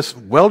have this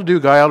well-to-do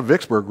guy out of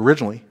Vicksburg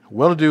originally,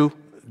 well-to-do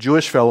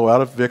Jewish fellow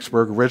out of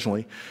Vicksburg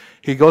originally.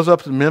 He goes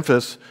up to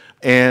Memphis,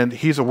 and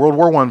he's a World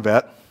War I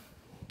vet.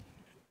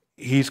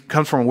 He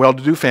comes from a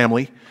well-to-do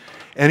family.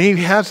 And he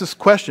has this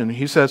question.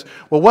 He says,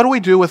 well, what do we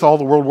do with all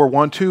the World War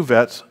I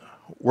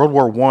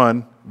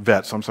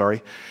vets,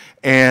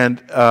 and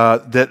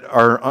that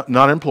are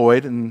not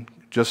employed and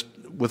just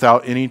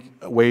without any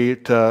way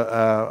to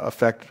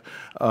affect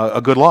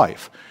a good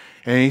life?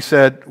 And he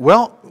said,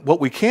 well, what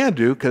we can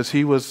do, because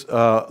he was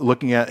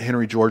looking at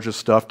Henry George's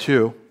stuff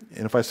too,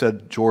 and if I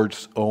said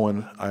George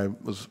Owen, I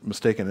was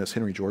mistaken, it's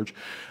Henry George,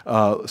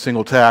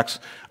 single tax.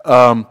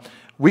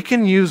 We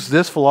can use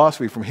this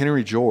philosophy from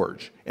Henry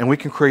George, and we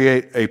can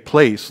create a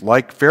place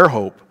like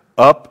Fairhope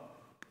up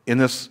in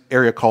this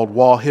area called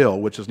Wall Hill,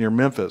 which is near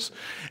Memphis.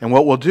 And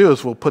what we'll do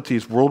is we'll put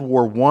these World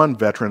War I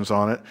veterans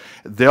on it.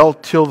 They'll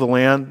till the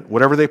land.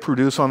 Whatever they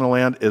produce on the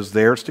land is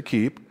theirs to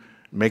keep,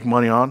 make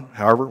money on.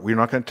 However, we're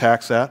not going to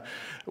tax that.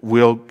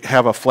 We'll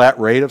have a flat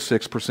rate of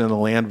 6% of the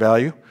land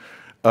value,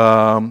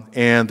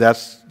 and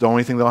that's the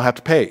only thing they'll have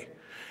to pay.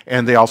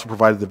 And they also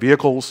provided the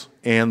vehicles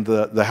and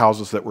the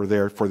houses that were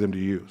there for them to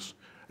use.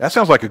 That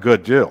sounds like a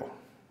good deal.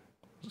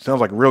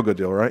 Sounds like a real good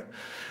deal, right?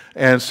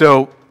 And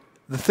so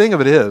the thing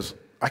of it is,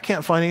 I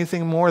can't find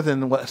anything more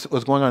than what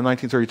was going on in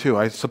 1932.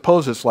 I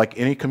suppose it's like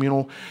any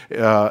communal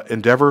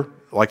endeavor,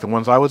 like the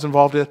ones I was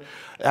involved in.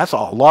 That's a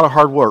lot of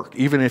hard work,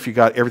 even if you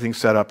got everything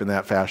set up in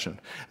that fashion.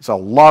 It's a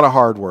lot of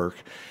hard work.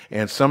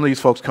 And some of these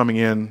folks coming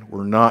in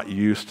were not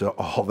used to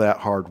all that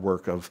hard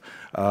work of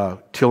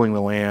tilling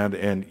the land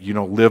and, you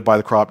know, live by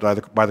the crop, die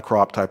by the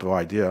crop type of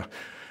idea.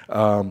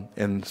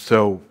 And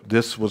so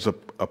this was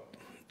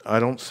I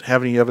don't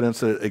have any evidence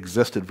that it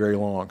existed very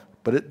long,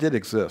 but it did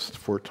exist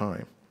for a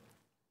time.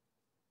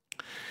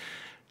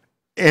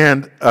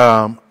 And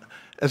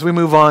as we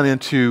move on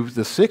into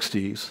the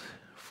 60s,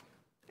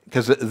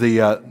 because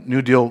the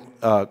New Deal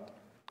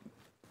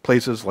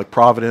places like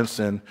Providence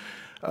and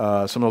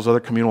some of those other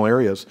communal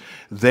areas,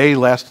 they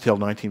lasted till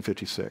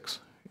 1956,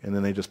 and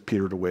then they just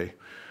petered away.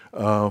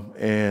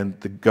 And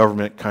the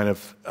government kind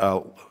of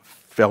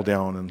fell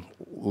down and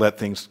let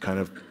things kind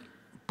of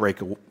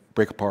break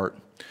apart.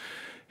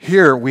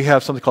 Here we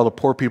have something called a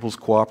Poor People's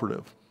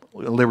Cooperative,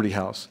 Liberty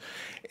House.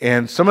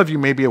 And some of you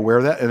may be aware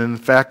of that, and in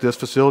fact this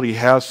facility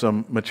has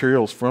some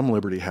materials from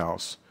Liberty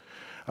House.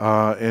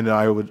 And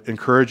I would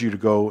encourage you to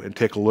go and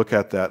take a look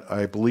at that.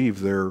 I believe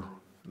they're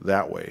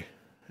that way.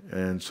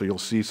 And so you'll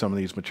see some of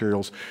these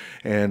materials.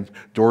 And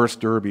Doris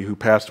Derby, who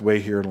passed away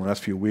here in the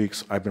last few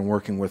weeks, I've been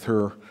working with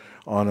her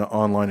on an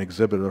online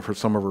exhibit of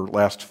some of her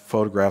last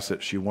photographs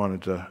that she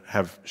wanted to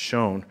have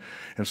shown.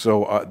 And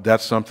so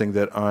that's something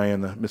that I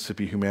and the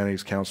Mississippi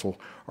Humanities Council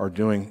are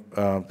doing.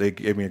 They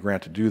gave me a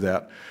grant to do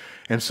that.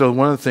 And so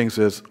one of the things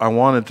is I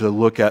wanted to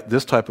look at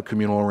this type of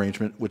communal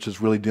arrangement, which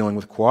is really dealing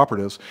with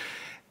cooperatives,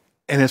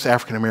 and it's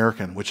African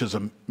American, which is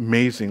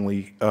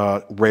amazingly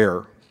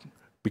rare,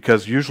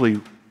 because usually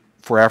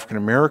for African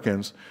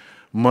Americans,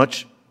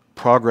 much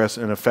progress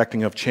and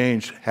affecting of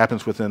change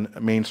happens within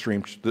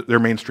their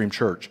mainstream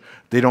church.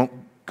 They don't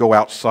go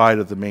outside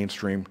of the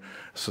mainstream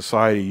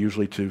society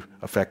usually to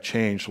affect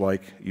change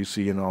like you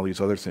see in all these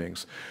other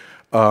things.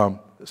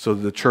 So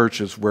the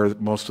church is where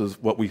most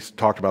of what we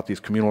talked about, these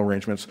communal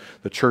arrangements,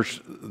 the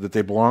church that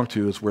they belong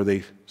to is where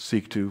they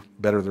seek to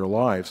better their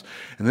lives.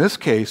 In this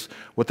case,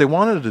 what they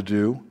wanted to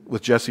do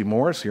with Jesse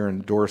Morris here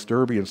and Doris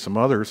Derby and some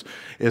others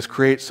is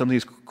create some of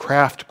these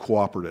craft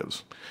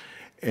cooperatives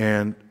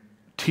and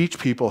teach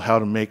people how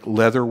to make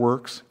leather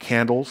works,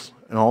 candles,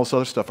 and all this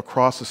other stuff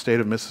across the state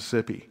of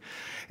Mississippi.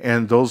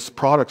 And those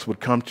products would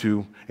come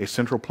to a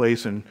central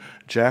place in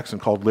Jackson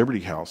called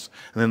Liberty House.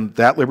 And then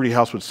that Liberty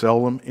House would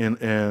sell them,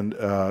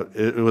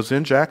 it was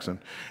in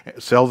Jackson,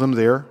 sell them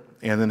there,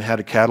 and then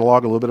had a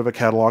little bit of a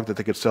catalog that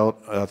they could sell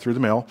through the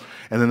mail.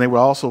 And then they would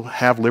also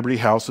have Liberty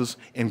Houses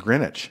in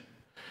Greenwich,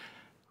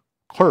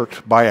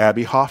 clerked by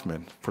Abby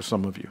Hoffman, for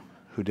some of you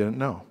who didn't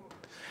know.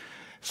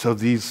 So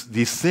these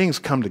things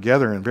come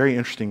together in very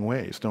interesting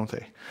ways, don't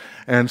they?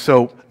 And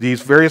so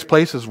these various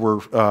places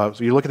were, so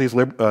you look at these,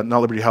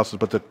 not Liberty Houses,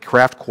 but the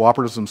craft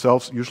cooperatives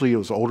themselves, usually it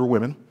was older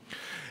women.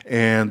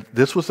 And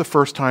this was the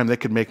first time they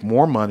could make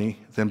more money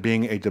than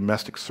being a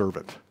domestic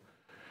servant.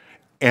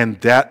 And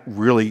that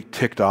really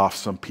ticked off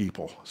some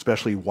people,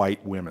 especially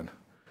white women.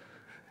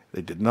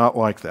 They did not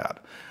like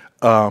that.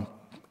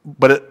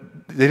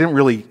 But they didn't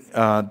really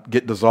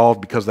get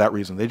dissolved because of that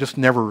reason. They just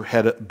never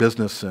had a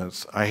business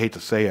sense. I hate to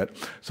say it.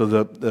 So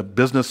the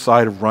business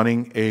side of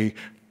running a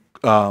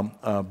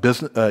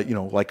business,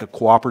 like a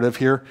cooperative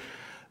here,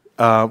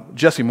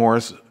 Jesse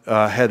Morris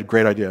had a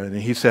great idea, and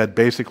he said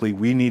basically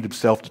we need to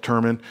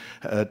self-determine,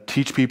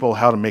 teach people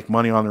how to make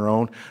money on their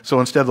own. So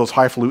instead of those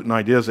highfalutin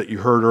ideas that you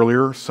heard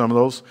earlier, some of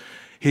those,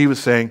 he was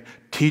saying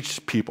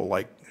teach people,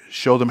 like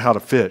show them how to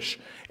fish,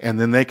 and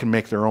then they can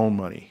make their own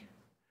money.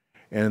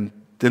 And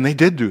then they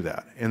did do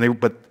that,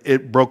 but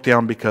it broke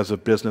down because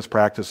of business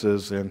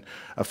practices and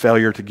a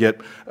failure to get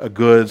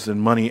goods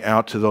and money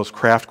out to those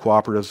craft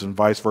cooperatives and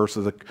vice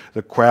versa.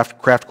 The craft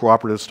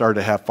cooperatives started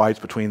to have fights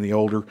between the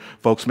older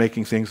folks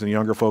making things and the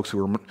younger folks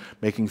who were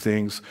making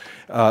things.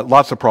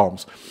 Lots of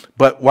problems.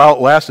 But while it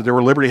lasted, there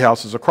were Liberty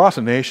Houses across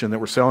the nation that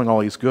were selling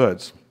all these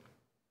goods.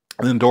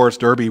 And then Doris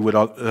Derby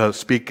would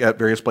speak at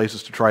various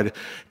places to try to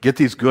get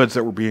these goods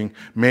that were being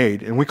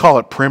made. And we call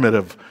it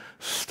primitive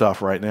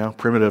stuff right now,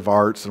 primitive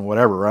arts and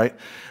whatever, right?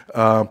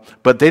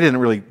 But they didn't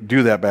really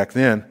do that back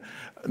then.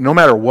 No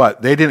matter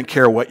what, they didn't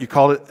care what you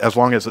called it, as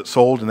long as it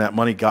sold and that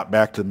money got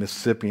back to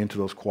Mississippi into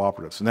those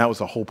cooperatives. And that was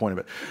the whole point of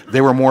it. They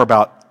were more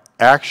about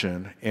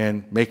action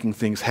and making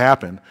things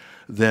happen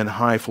than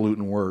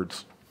highfalutin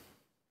words.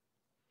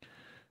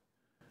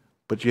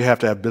 But you have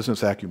to have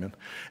business acumen.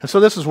 And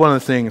so this is one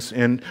of the things,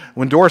 and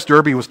when Doris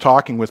Derby was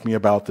talking with me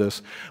about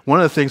this,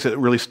 one of the things that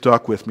really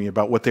stuck with me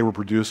about what they were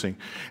producing,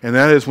 and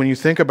that is when you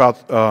think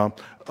about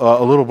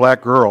a little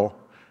black girl,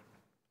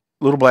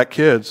 little black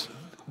kids,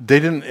 they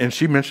didn't, and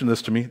she mentioned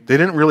this to me, they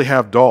didn't really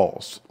have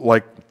dolls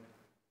like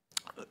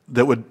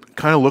that would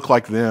kind of look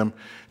like them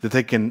that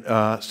they can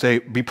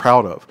be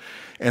proud of.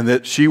 And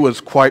that she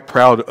was quite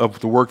proud of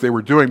the work they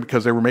were doing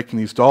because they were making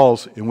these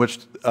dolls in which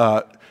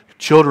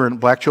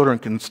black children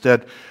can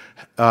instead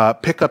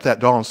pick up that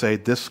doll and say,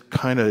 this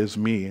kind of is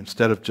me,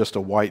 instead of just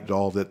a white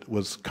doll that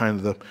was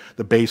kind of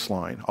the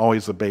baseline,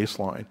 always the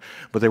baseline.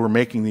 But they were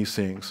making these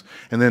things.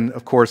 And then,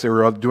 of course, they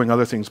were doing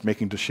other things,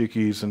 making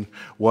dashikis and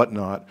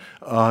whatnot,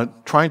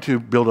 trying to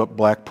build up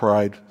black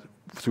pride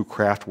through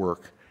craft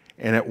work.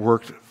 And it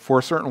worked for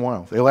a certain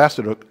while. They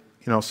lasted,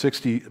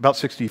 about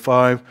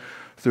 65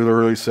 through the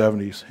early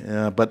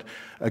 70s. But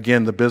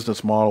again, the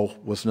business model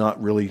was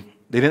not really,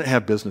 they didn't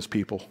have business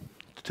people,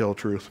 to tell the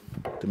truth,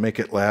 to make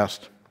it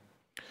last.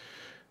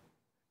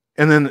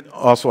 And then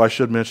also I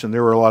should mention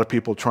there were a lot of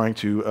people trying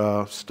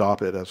to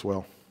stop it as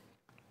well.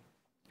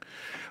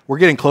 We're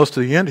getting close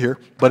to the end here,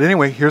 but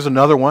anyway, here's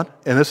another one,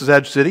 and this is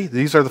Edge City.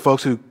 These are the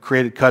folks who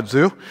created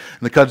Kudzu,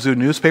 and the Kudzu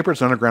newspaper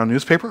is an underground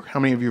newspaper. How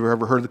many of you have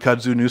ever heard of the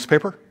Kudzu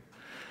newspaper?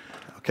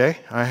 Okay,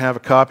 I have a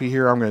copy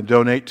here. I'm going to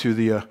donate to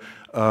the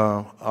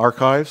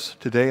archives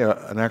today,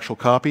 an actual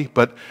copy.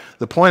 But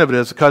the point of it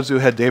is the Kudzu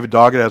had David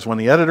Doggett as one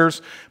of the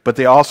editors, but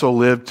they also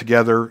lived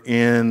together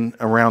in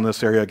around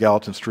this area,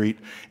 Gallatin Street.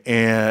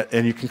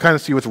 And you can kind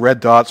of see with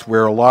red dots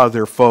where a lot of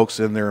their folks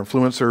and their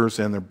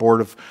influencers and their board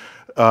of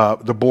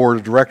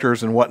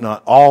directors and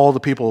whatnot, all the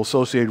people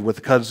associated with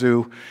the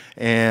Kudzu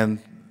and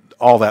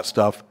all that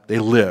stuff, they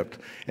lived.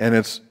 And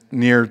it's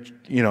near,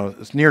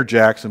 it's near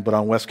Jackson, but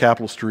on West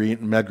Capitol Street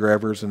and Medgar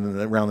Evers and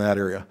around that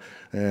area.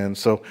 And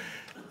so,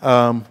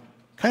 kind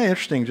of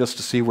interesting just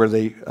to see where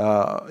they,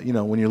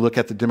 when you look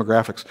at the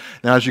demographics.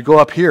 Now, as you go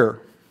up here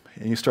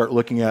and you start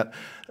looking at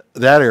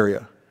that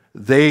area,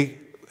 they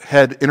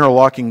had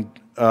interlocking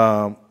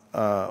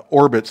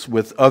orbits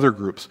with other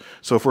groups.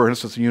 So, for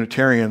instance, the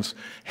Unitarians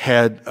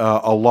had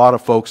a lot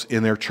of folks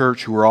in their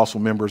church who were also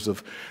members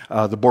of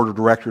the board of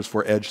directors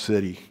for Edge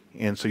City.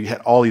 And so you had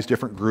all these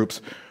different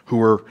groups who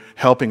were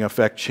helping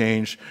affect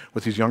change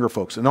with these younger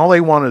folks. And all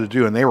they wanted to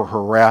do, and they were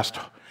harassed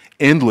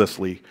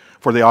endlessly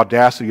for the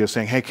audacity of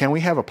saying, hey, can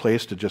we have a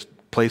place to just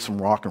play some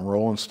rock and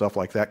roll and stuff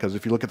like that? Because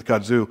if you look at the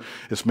Kudzu,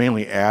 it's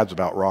mainly ads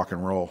about rock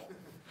and roll.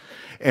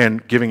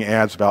 And giving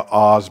ads about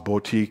Oz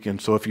Boutique. And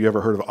so if you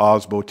ever heard of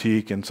Oz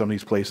Boutique and some of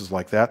these places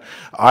like that,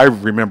 I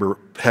remember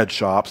head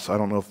shops. I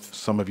don't know if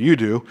some of you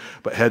do,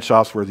 but head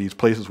shops were these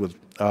places with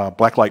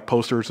blacklight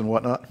posters and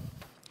whatnot.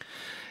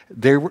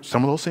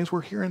 Some of those things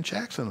were here in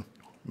Jackson.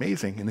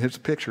 Amazing. And here's a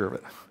picture of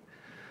it.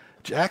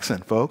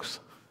 Jackson, folks.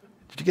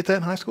 Did you get that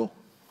in high school?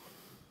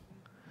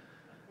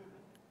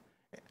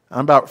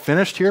 I'm about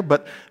finished here,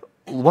 but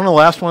one of the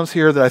last ones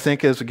here that I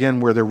think is, again,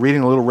 where they're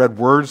reading the little red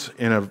words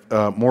in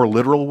a more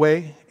literal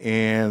way,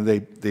 and they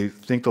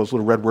think those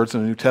little red words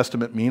in the New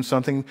Testament mean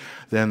something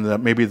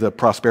than maybe the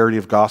prosperity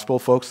of gospel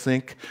folks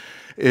think,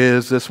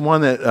 is this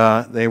one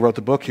that they wrote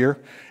the book here,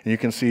 and you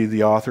can see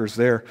the authors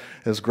there,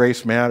 is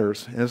Grace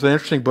Matters. And it's an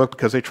interesting book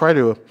because they try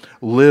to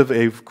live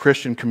a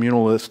Christian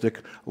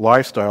communalistic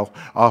lifestyle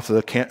off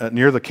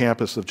near the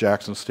campus of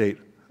Jackson State,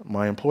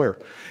 my employer.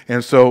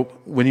 And so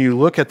when you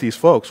look at these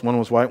folks, one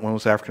was white, one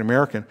was African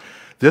American,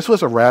 this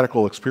was a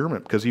radical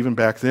experiment because even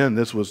back then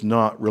this was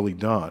not really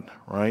done,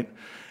 right?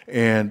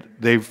 And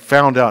they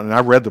found out, and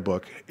I read the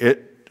book,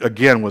 it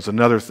again was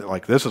another thing,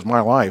 like this is my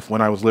life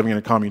when I was living in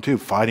a commune too,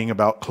 fighting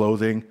about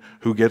clothing,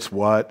 who gets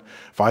what,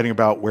 fighting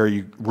about where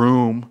you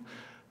room,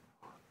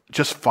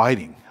 just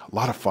fighting, a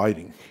lot of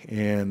fighting.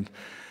 And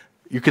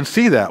you can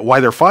see that, why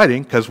they're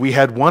fighting, because we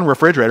had one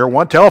refrigerator,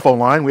 one telephone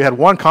line, we had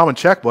one common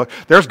checkbook.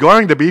 There's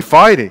going to be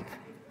fighting.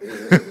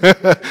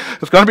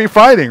 It's going to be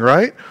fighting,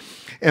 right?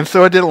 And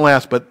so it didn't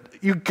last, but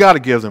you got to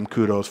give them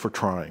kudos for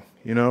trying,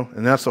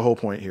 and that's the whole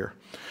point here.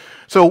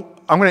 So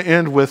I'm going to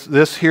end with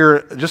this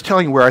here, just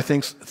telling you where I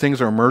think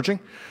things are emerging.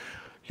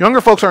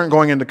 Younger folks aren't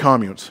going into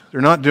communes.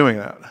 They're not doing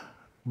that.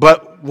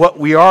 But what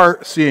we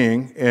are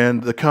seeing,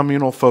 and the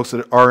communal folks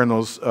that are in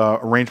those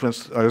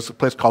arrangements, there's a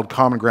place called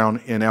Common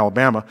Ground in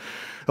Alabama.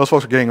 Those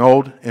folks are getting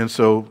old, and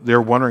so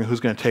they're wondering who's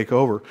going to take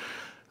over.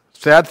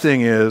 Sad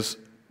thing is,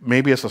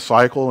 maybe it's a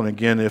cycle, and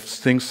again, if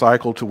things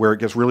cycle to where it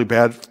gets really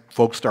bad,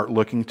 folks start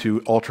looking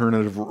to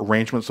alternative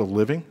arrangements of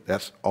living.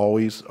 That's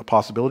always a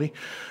possibility.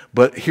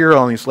 But here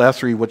on these last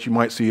three, what you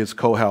might see is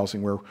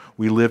co-housing, where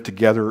we live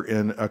together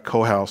in a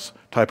co-house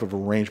type of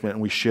arrangement,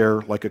 and we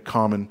share like a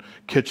common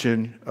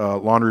kitchen,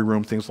 laundry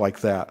room, things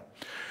like that.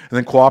 And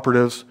then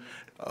cooperatives,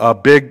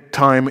 big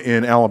time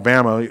in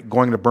Alabama,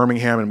 going to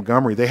Birmingham and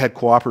Montgomery, they had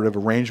cooperative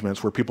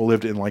arrangements where people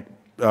lived in like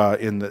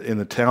in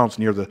the towns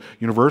near the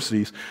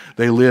universities.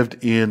 They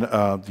lived in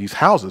these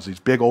houses, these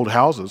big old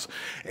houses,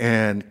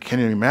 and can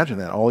you imagine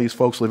that? All these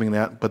folks living in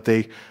that, but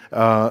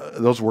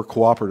those were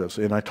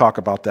cooperatives, and I talk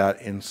about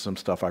that in some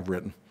stuff I've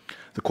written,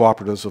 the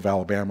cooperatives of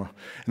Alabama.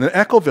 And then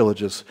eco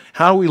villages,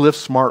 how do we live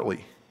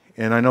smartly?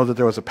 And I know that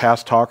there was a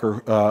past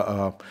talker,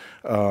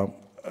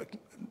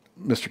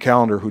 Mr.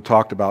 Callender, who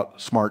talked about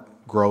smart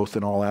growth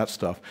and all that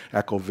stuff,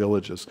 eco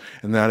villages,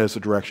 and that is a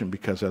direction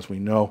because, as we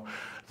know,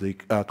 the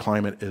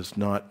climate is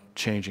not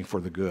changing for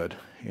the good,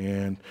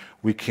 and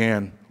we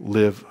can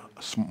live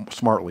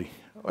smartly,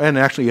 and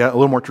actually a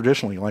little more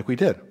traditionally like we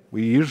did.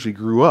 We usually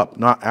grew up,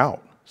 not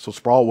out. So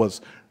sprawl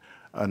was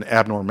an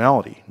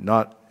abnormality,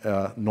 not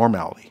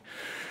normality.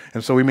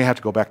 And so we may have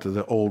to go back to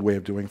the old way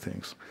of doing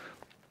things.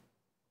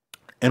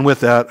 And with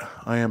that,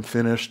 I am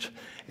finished.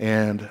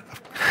 And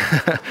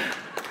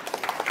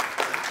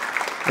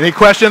any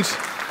questions?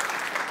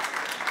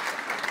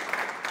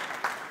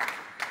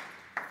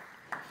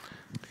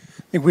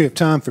 I think we have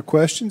time for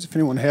questions. If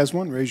anyone has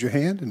one, raise your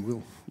hand and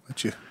we'll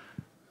let you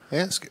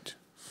ask it.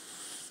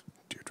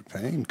 Deirdre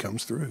Payne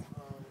comes through.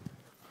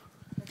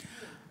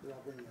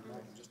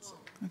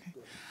 Okay.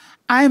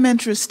 I'm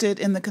interested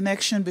in the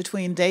connection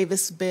between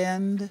Davis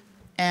Bend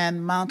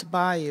and Mound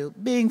Bayou.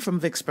 Being from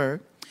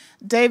Vicksburg,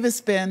 Davis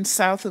Bend,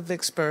 south of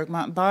Vicksburg,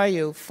 Mound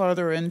Bayou,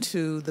 further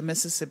into the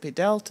Mississippi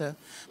Delta.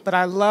 But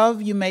I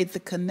love you made the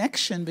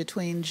connection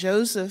between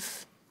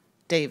Joseph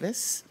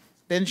Davis,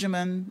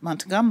 Benjamin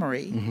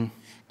Montgomery,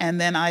 and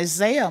then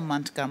Isaiah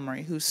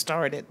Montgomery, who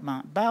started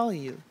Mound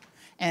Bayou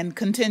and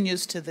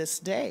continues to this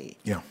day.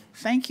 Yeah.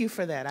 Thank you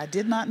for that. I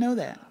did not know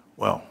that.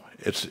 Well,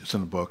 it's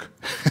in the book.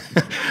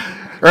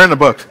 Or in the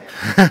books.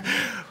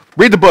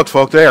 Read the books,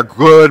 folks. They are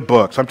good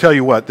books. I'm telling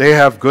you what, they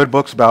have good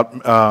books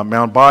about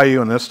Mound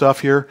Bayou and this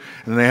stuff here,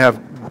 and they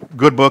have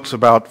good books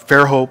about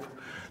Fairhope.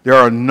 There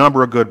are a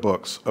number of good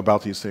books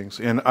about these things.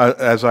 And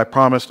as I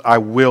promised, I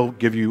will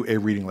give you a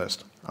reading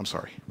list. I'm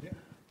sorry.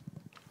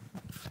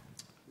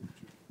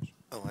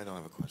 Oh, I don't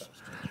have a question.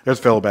 There's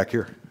a fellow back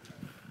here.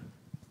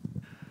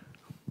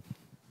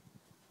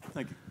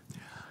 Thank you.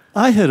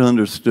 I had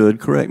understood,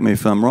 correct me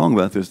if I'm wrong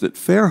about this, that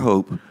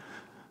Fairhope,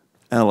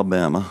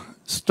 Alabama,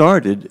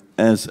 started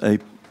as a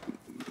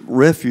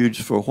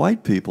refuge for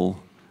white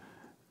people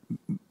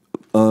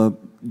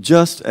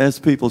just as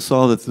people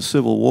saw that the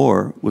Civil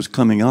War was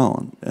coming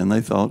on, and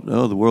they thought,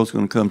 oh, the world's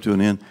going to come to an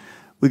end.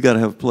 We've got to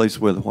have a place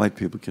where the white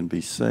people can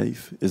be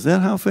safe. Is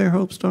that how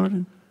Fairhope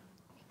started?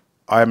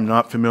 I'm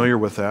not familiar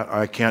with that.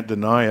 I can't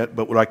deny it,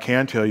 but what I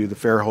can tell you, the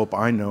Fairhope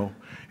I know,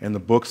 and the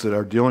books that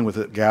are dealing with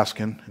it,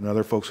 Gaskin and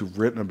other folks who've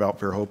written about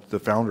Fairhope, the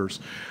founders,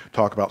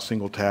 talk about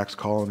single tax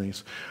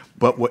colonies.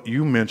 But what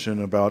you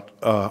mentioned about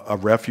a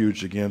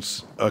refuge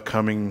against a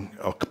coming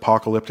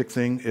apocalyptic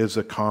thing is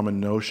a common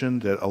notion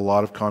that a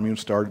lot of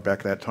communes started back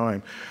at that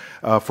time.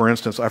 For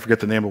instance, I forget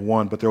the name of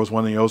one, but there was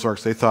one in the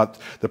Ozarks. They thought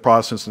the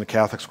Protestants and the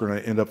Catholics were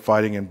going to end up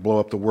fighting and blow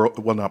up the world.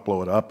 Well, not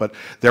blow it up, but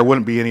there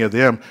wouldn't be any of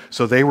them.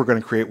 So they were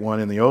going to create one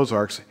in the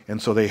Ozarks,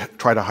 and so they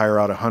tried to hire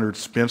out 100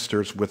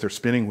 spinsters with their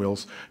spinning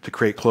wheels to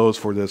create clothes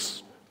for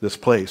this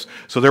place.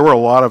 So there were a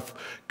lot of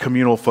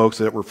communal folks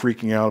that were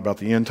freaking out about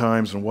the end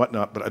times and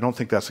whatnot, but I don't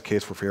think that's the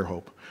case for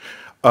Fairhope.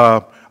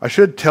 I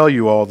should tell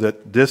you all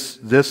that this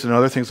and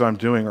other things I'm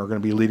doing are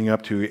going to be leading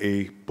up to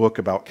a book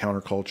about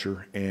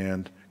counterculture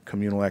and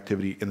communal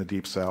activity in the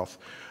Deep South,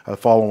 a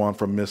follow-on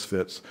from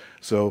Misfits.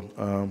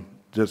 So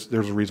there's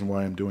a reason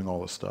why I'm doing all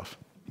this stuff.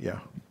 Yeah.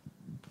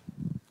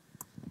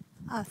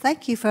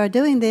 Thank you for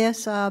doing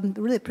this.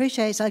 Really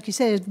appreciate it. Like you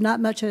said, there's not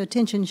much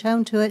attention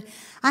shown to it.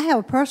 I have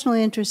a personal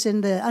interest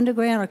in the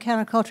underground or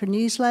counterculture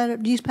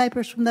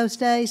newspapers from those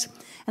days,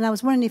 and I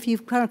was wondering if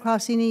you've come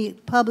across any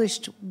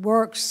published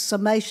works,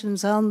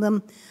 summations on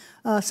them.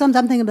 Some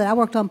I'm thinking about, I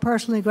worked on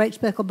personally, Great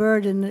Speckled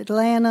Bird in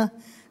Atlanta,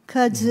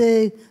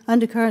 Kudzu,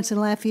 Undercurrents in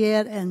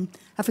Lafayette, and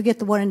I forget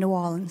the one in New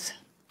Orleans.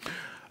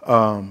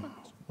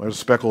 There's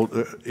speckled,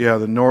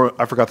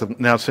 I forgot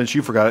now since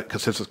you forgot it,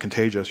 because since it's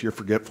contagious, your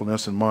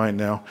forgetfulness and mine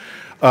now.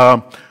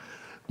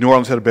 New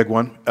Orleans had a big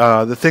one.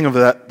 The thing of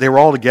that, they were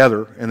all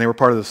together, and they were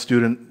part of the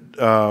student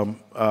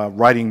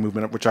writing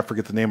movement, which I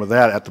forget the name of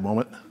that at the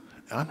moment.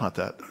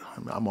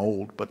 I'm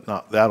old, but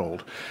not that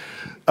old.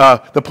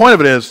 The point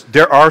of it is,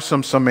 there are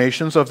some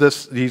summations of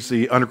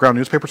the underground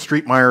newspaper.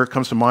 Street Meyer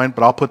comes to mind,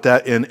 but I'll put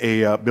that in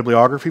a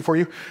bibliography for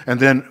you. And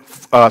then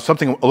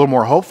something a little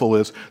more hopeful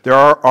is, there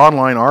are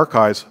online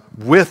archives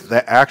with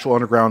the actual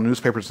underground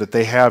newspapers that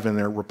they have in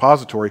their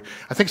repository.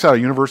 I think it's out of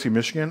University of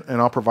Michigan,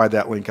 and I'll provide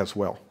that link as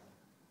well.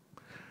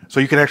 So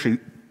you can actually,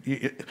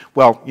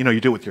 well, you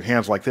do it with your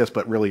hands like this,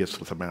 but really it's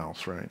with a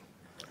mouse, right?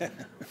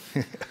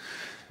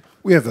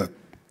 We have a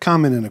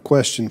comment and a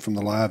question from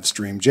the live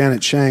stream.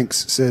 Janet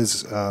Shanks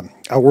says,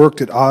 I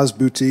worked at Oz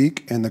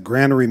Boutique and the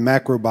Granary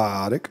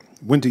Macrobiotic,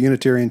 went to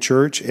Unitarian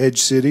Church,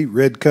 Edge City,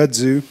 read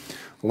Kudzu.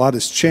 A lot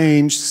has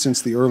changed since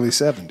the early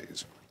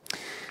 70s.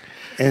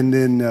 And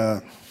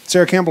then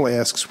Sarah Campbell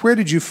asks, where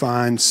did you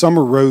find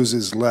Summer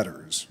Rose's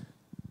letters?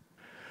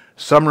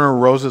 Summer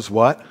Rose's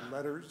what?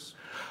 Letters.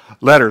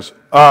 Letters.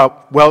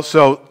 Well,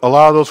 so a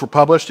lot of those were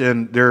published,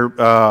 and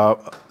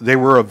they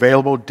were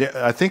available.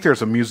 I think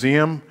there's a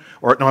museum,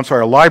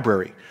 a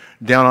library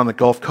down on the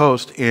Gulf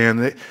Coast,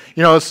 and it's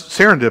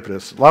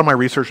serendipitous. A lot of my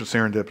research is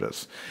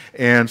serendipitous,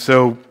 and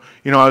so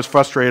I was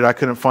frustrated. I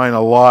couldn't find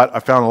a lot. I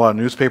found a lot of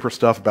newspaper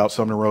stuff about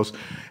Sumner Rose,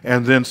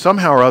 and then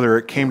somehow or other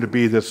it came to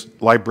be this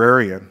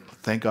librarian.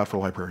 Thank God for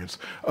librarians.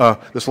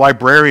 This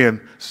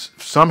librarian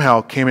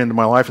somehow came into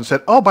my life and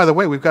said, oh, by the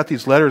way, we've got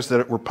these letters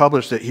that were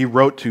published that he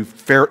wrote to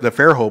the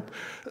Fairhope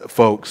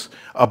folks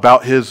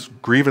about his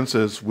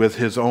grievances with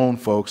his own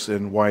folks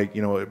and why,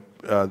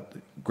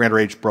 Grand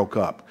Rage broke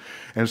up.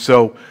 And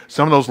so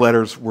some of those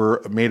letters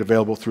were made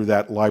available through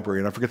that library,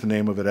 and I forget the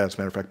name of it as a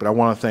matter of fact, but I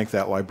want to thank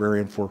that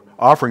librarian for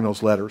offering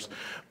those letters.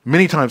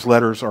 Many times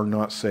letters are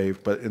not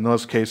saved, but in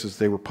those cases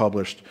they were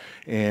published,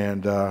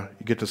 and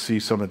you get to see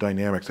some of the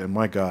dynamics, and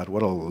my God,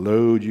 what a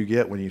load you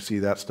get when you see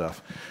that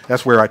stuff.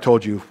 That's where I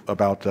told you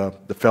about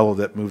the fellow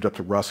that moved up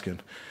to Ruskin.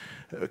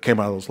 Came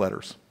out of those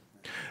letters.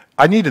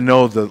 I need to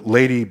know the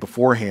lady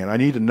beforehand. I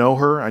need to know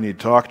her. I need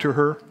to talk to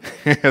her.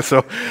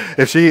 So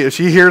if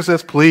she hears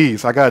this,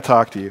 please, I got to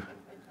talk to you.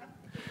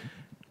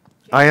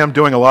 I am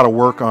doing a lot of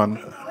work on,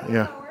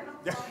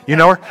 You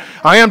know her?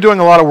 I am doing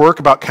a lot of work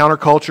about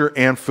counterculture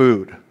and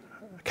food.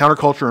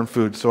 Counterculture and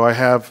food. So I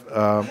have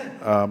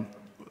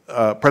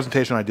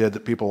presentation I did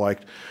that people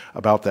liked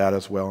about that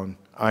as well. And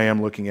I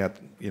am looking at,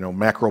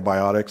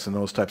 macrobiotics and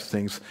those types of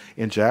things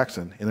in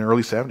Jackson in the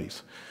early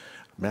 70s.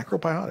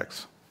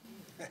 Macrobiotics.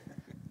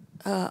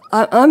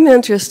 I'm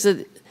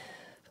interested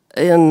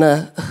in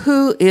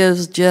who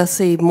is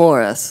Jesse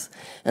Morris,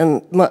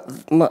 and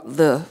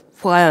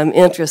why I'm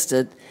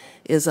interested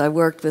is I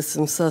worked with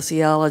some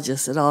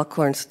sociologists at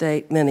Alcorn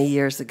State many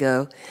years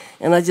ago,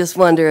 and I just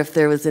wonder if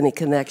there was any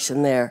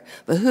connection there.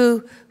 But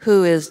who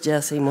is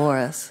Jesse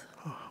Morris?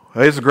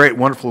 He's a great,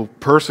 wonderful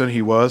person,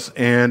 he was,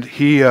 and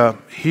he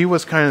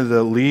was kind of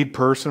the lead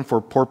person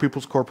for Poor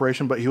People's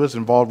Corporation, but he was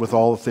involved with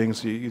all the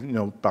things,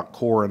 about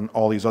CORE and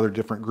all these other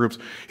different groups.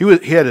 He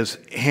had his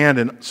hand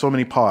in so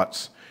many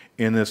pots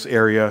in this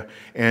area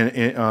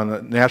and on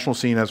the national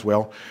scene as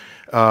well.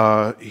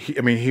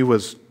 He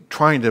was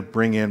trying to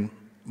bring in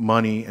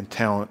money and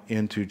talent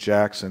into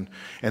Jackson,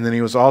 and then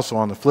he was also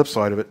on the flip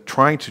side of it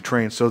trying to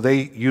train. So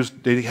they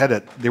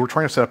were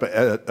trying to set up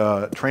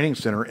a training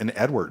center in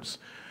Edwards.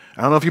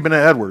 I don't know if you've been to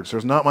Edwards.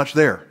 There's not much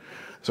there.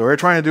 So we're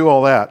trying to do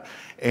all that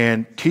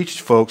and teach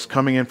folks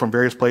coming in from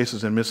various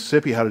places in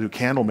Mississippi how to do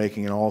candle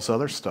making and all this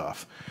other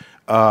stuff.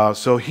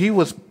 So he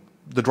was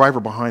the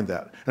driver behind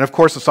that. And of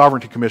course, the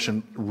Sovereignty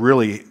Commission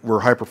really were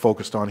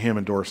hyper-focused on him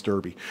and Doris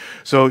Derby.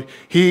 So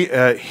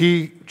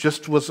he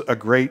just was a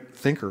great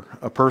thinker,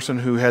 a person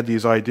who had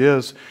these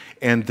ideas.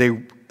 And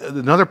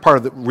another part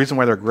of the reason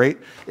why they're great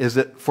is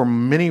that for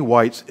many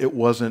whites, it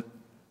wasn't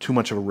too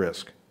much of a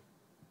risk.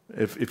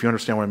 If you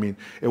understand what I mean.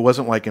 It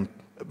wasn't like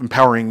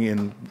empowering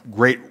in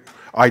great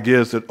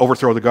ideas that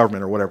overthrow the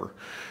government or whatever.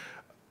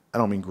 I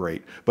don't mean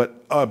great,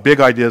 but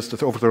big ideas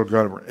to overthrow the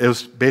government. It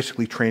was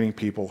basically training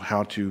people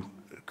how to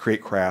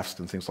create crafts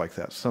and things like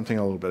that. Something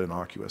a little bit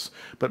innocuous,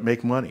 but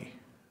make money.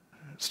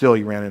 Still,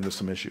 he ran into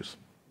some issues.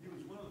 He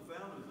was one of the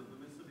founders of the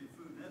Mississippi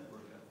Food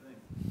Network,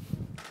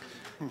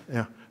 I think.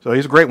 Yeah. So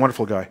he's a great,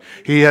 wonderful guy.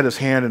 He had his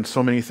hand in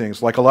so many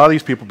things. Like a lot of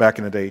these people back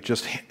in the day,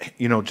 just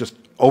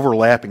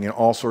overlapping in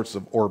all sorts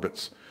of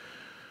orbits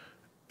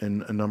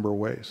in a number of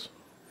ways.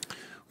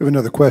 We have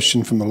another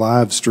question from the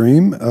live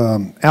stream.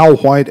 Al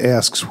White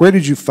asks, where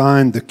did you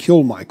find the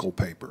Kilmichael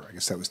paper? I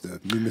guess that was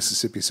the New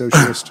Mississippi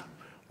Socialist.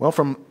 Well,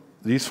 from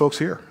these folks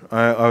here.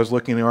 I was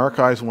looking in the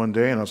archives one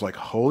day, and I was like,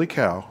 holy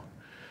cow,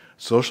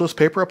 socialist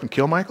paper up in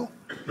Kilmichael?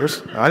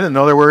 I didn't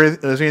know there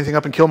was anything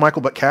up in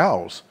Kilmichael but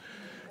cows,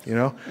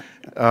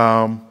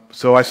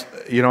 So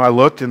I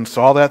looked and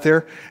saw that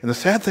there. And the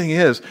sad thing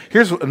is,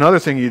 here's another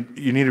thing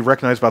you need to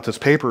recognize about this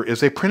paper is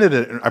they printed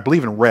it, I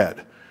believe, in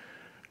red.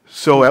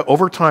 So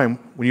over time,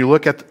 when you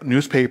look at the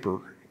newspaper,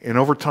 and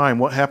over time,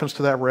 what happens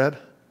to that red?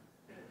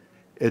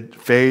 It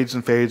fades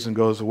and fades and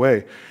goes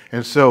away.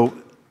 And so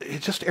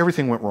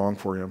everything went wrong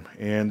for him.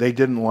 And they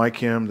didn't like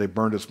him. They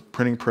burned his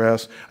printing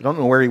press. I don't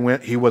know where he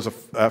went. He was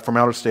from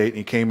out of state, and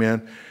he came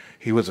in.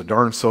 He was a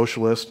darn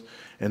socialist.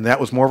 And that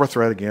was more of a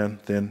threat again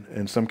than,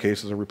 in some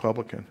cases, a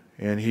Republican.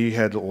 And he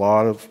had a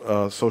lot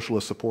of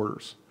socialist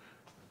supporters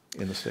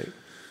in the state.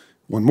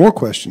 One more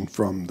question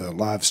from the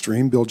live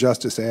stream. Bill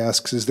Justice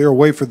asks, is there a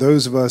way for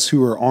those of us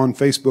who are on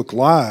Facebook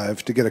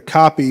Live to get a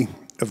copy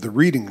of the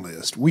reading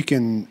list? We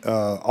can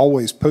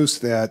always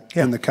post that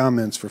in the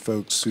comments for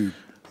folks who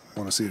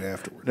want to see it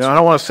afterwards. Now, I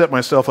don't want to set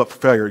myself up for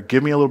failure.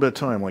 Give me a little bit of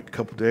time, like a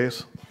couple of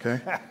days, okay?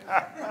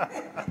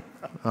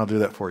 I'll do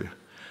that for you.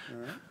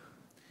 All right.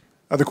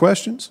 Other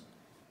questions?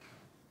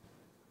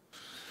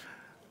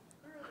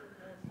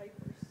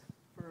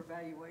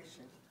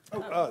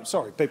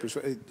 Sorry, papers.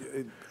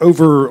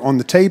 Over on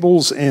the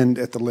tables and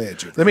at the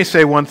ledge. Let me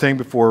say one thing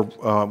before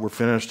we're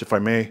finished, if I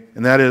may,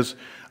 and that is,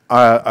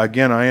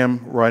 again, I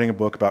am writing a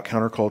book about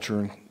counterculture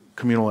and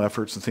communal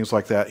efforts and things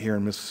like that here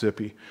in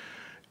Mississippi.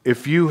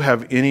 If you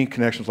have any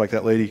connections like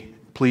that lady,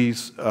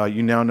 please,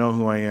 you now know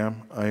who I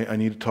am. I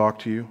need to talk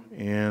to you,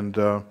 and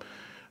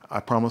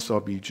I promise I'll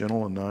be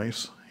gentle and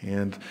nice,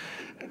 and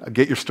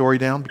get your story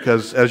down,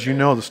 because as you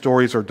know, the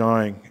stories are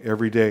dying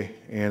every day,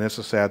 and it's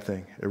a sad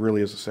thing. It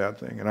really is a sad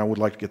thing, and I would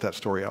like to get that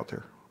story out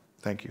there.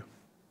 Thank you.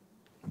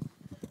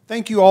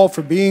 Thank you all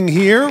for being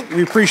here.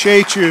 We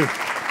appreciate you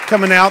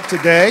coming out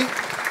today.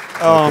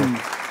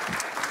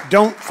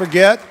 Don't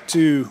forget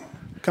to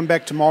come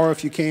back tomorrow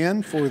if you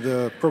can for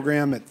the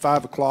program at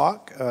 5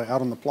 o'clock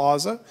out on the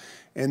plaza,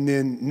 and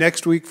then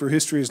next week for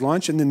History is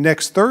Lunch, and then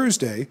next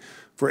Thursday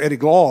for Eddie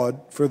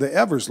Glaude for the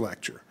Evers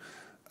Lecture.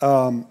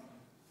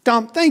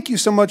 Tom, thank you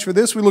so much for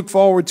this. We look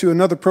forward to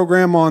another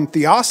program on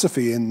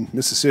theosophy in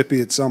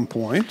Mississippi at some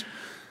point.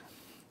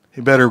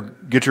 You better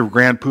get your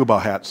grand poobah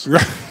hats.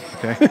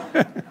 Okay?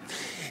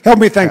 Help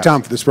me thank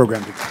Tom for this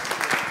program.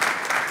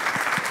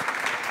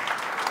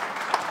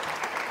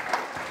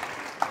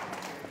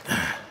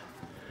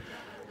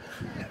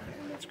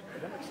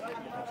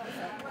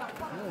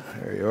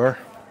 There you are.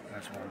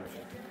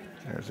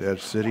 There's the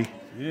Edge City.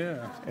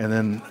 Yeah. And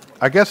then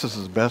I guess this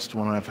is the best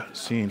one I've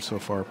seen so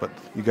far, but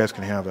you guys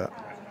can have that.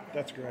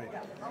 That's great.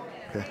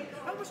 Okay.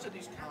 How much do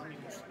these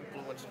communes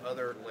influence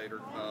other later,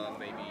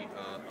 maybe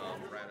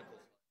radical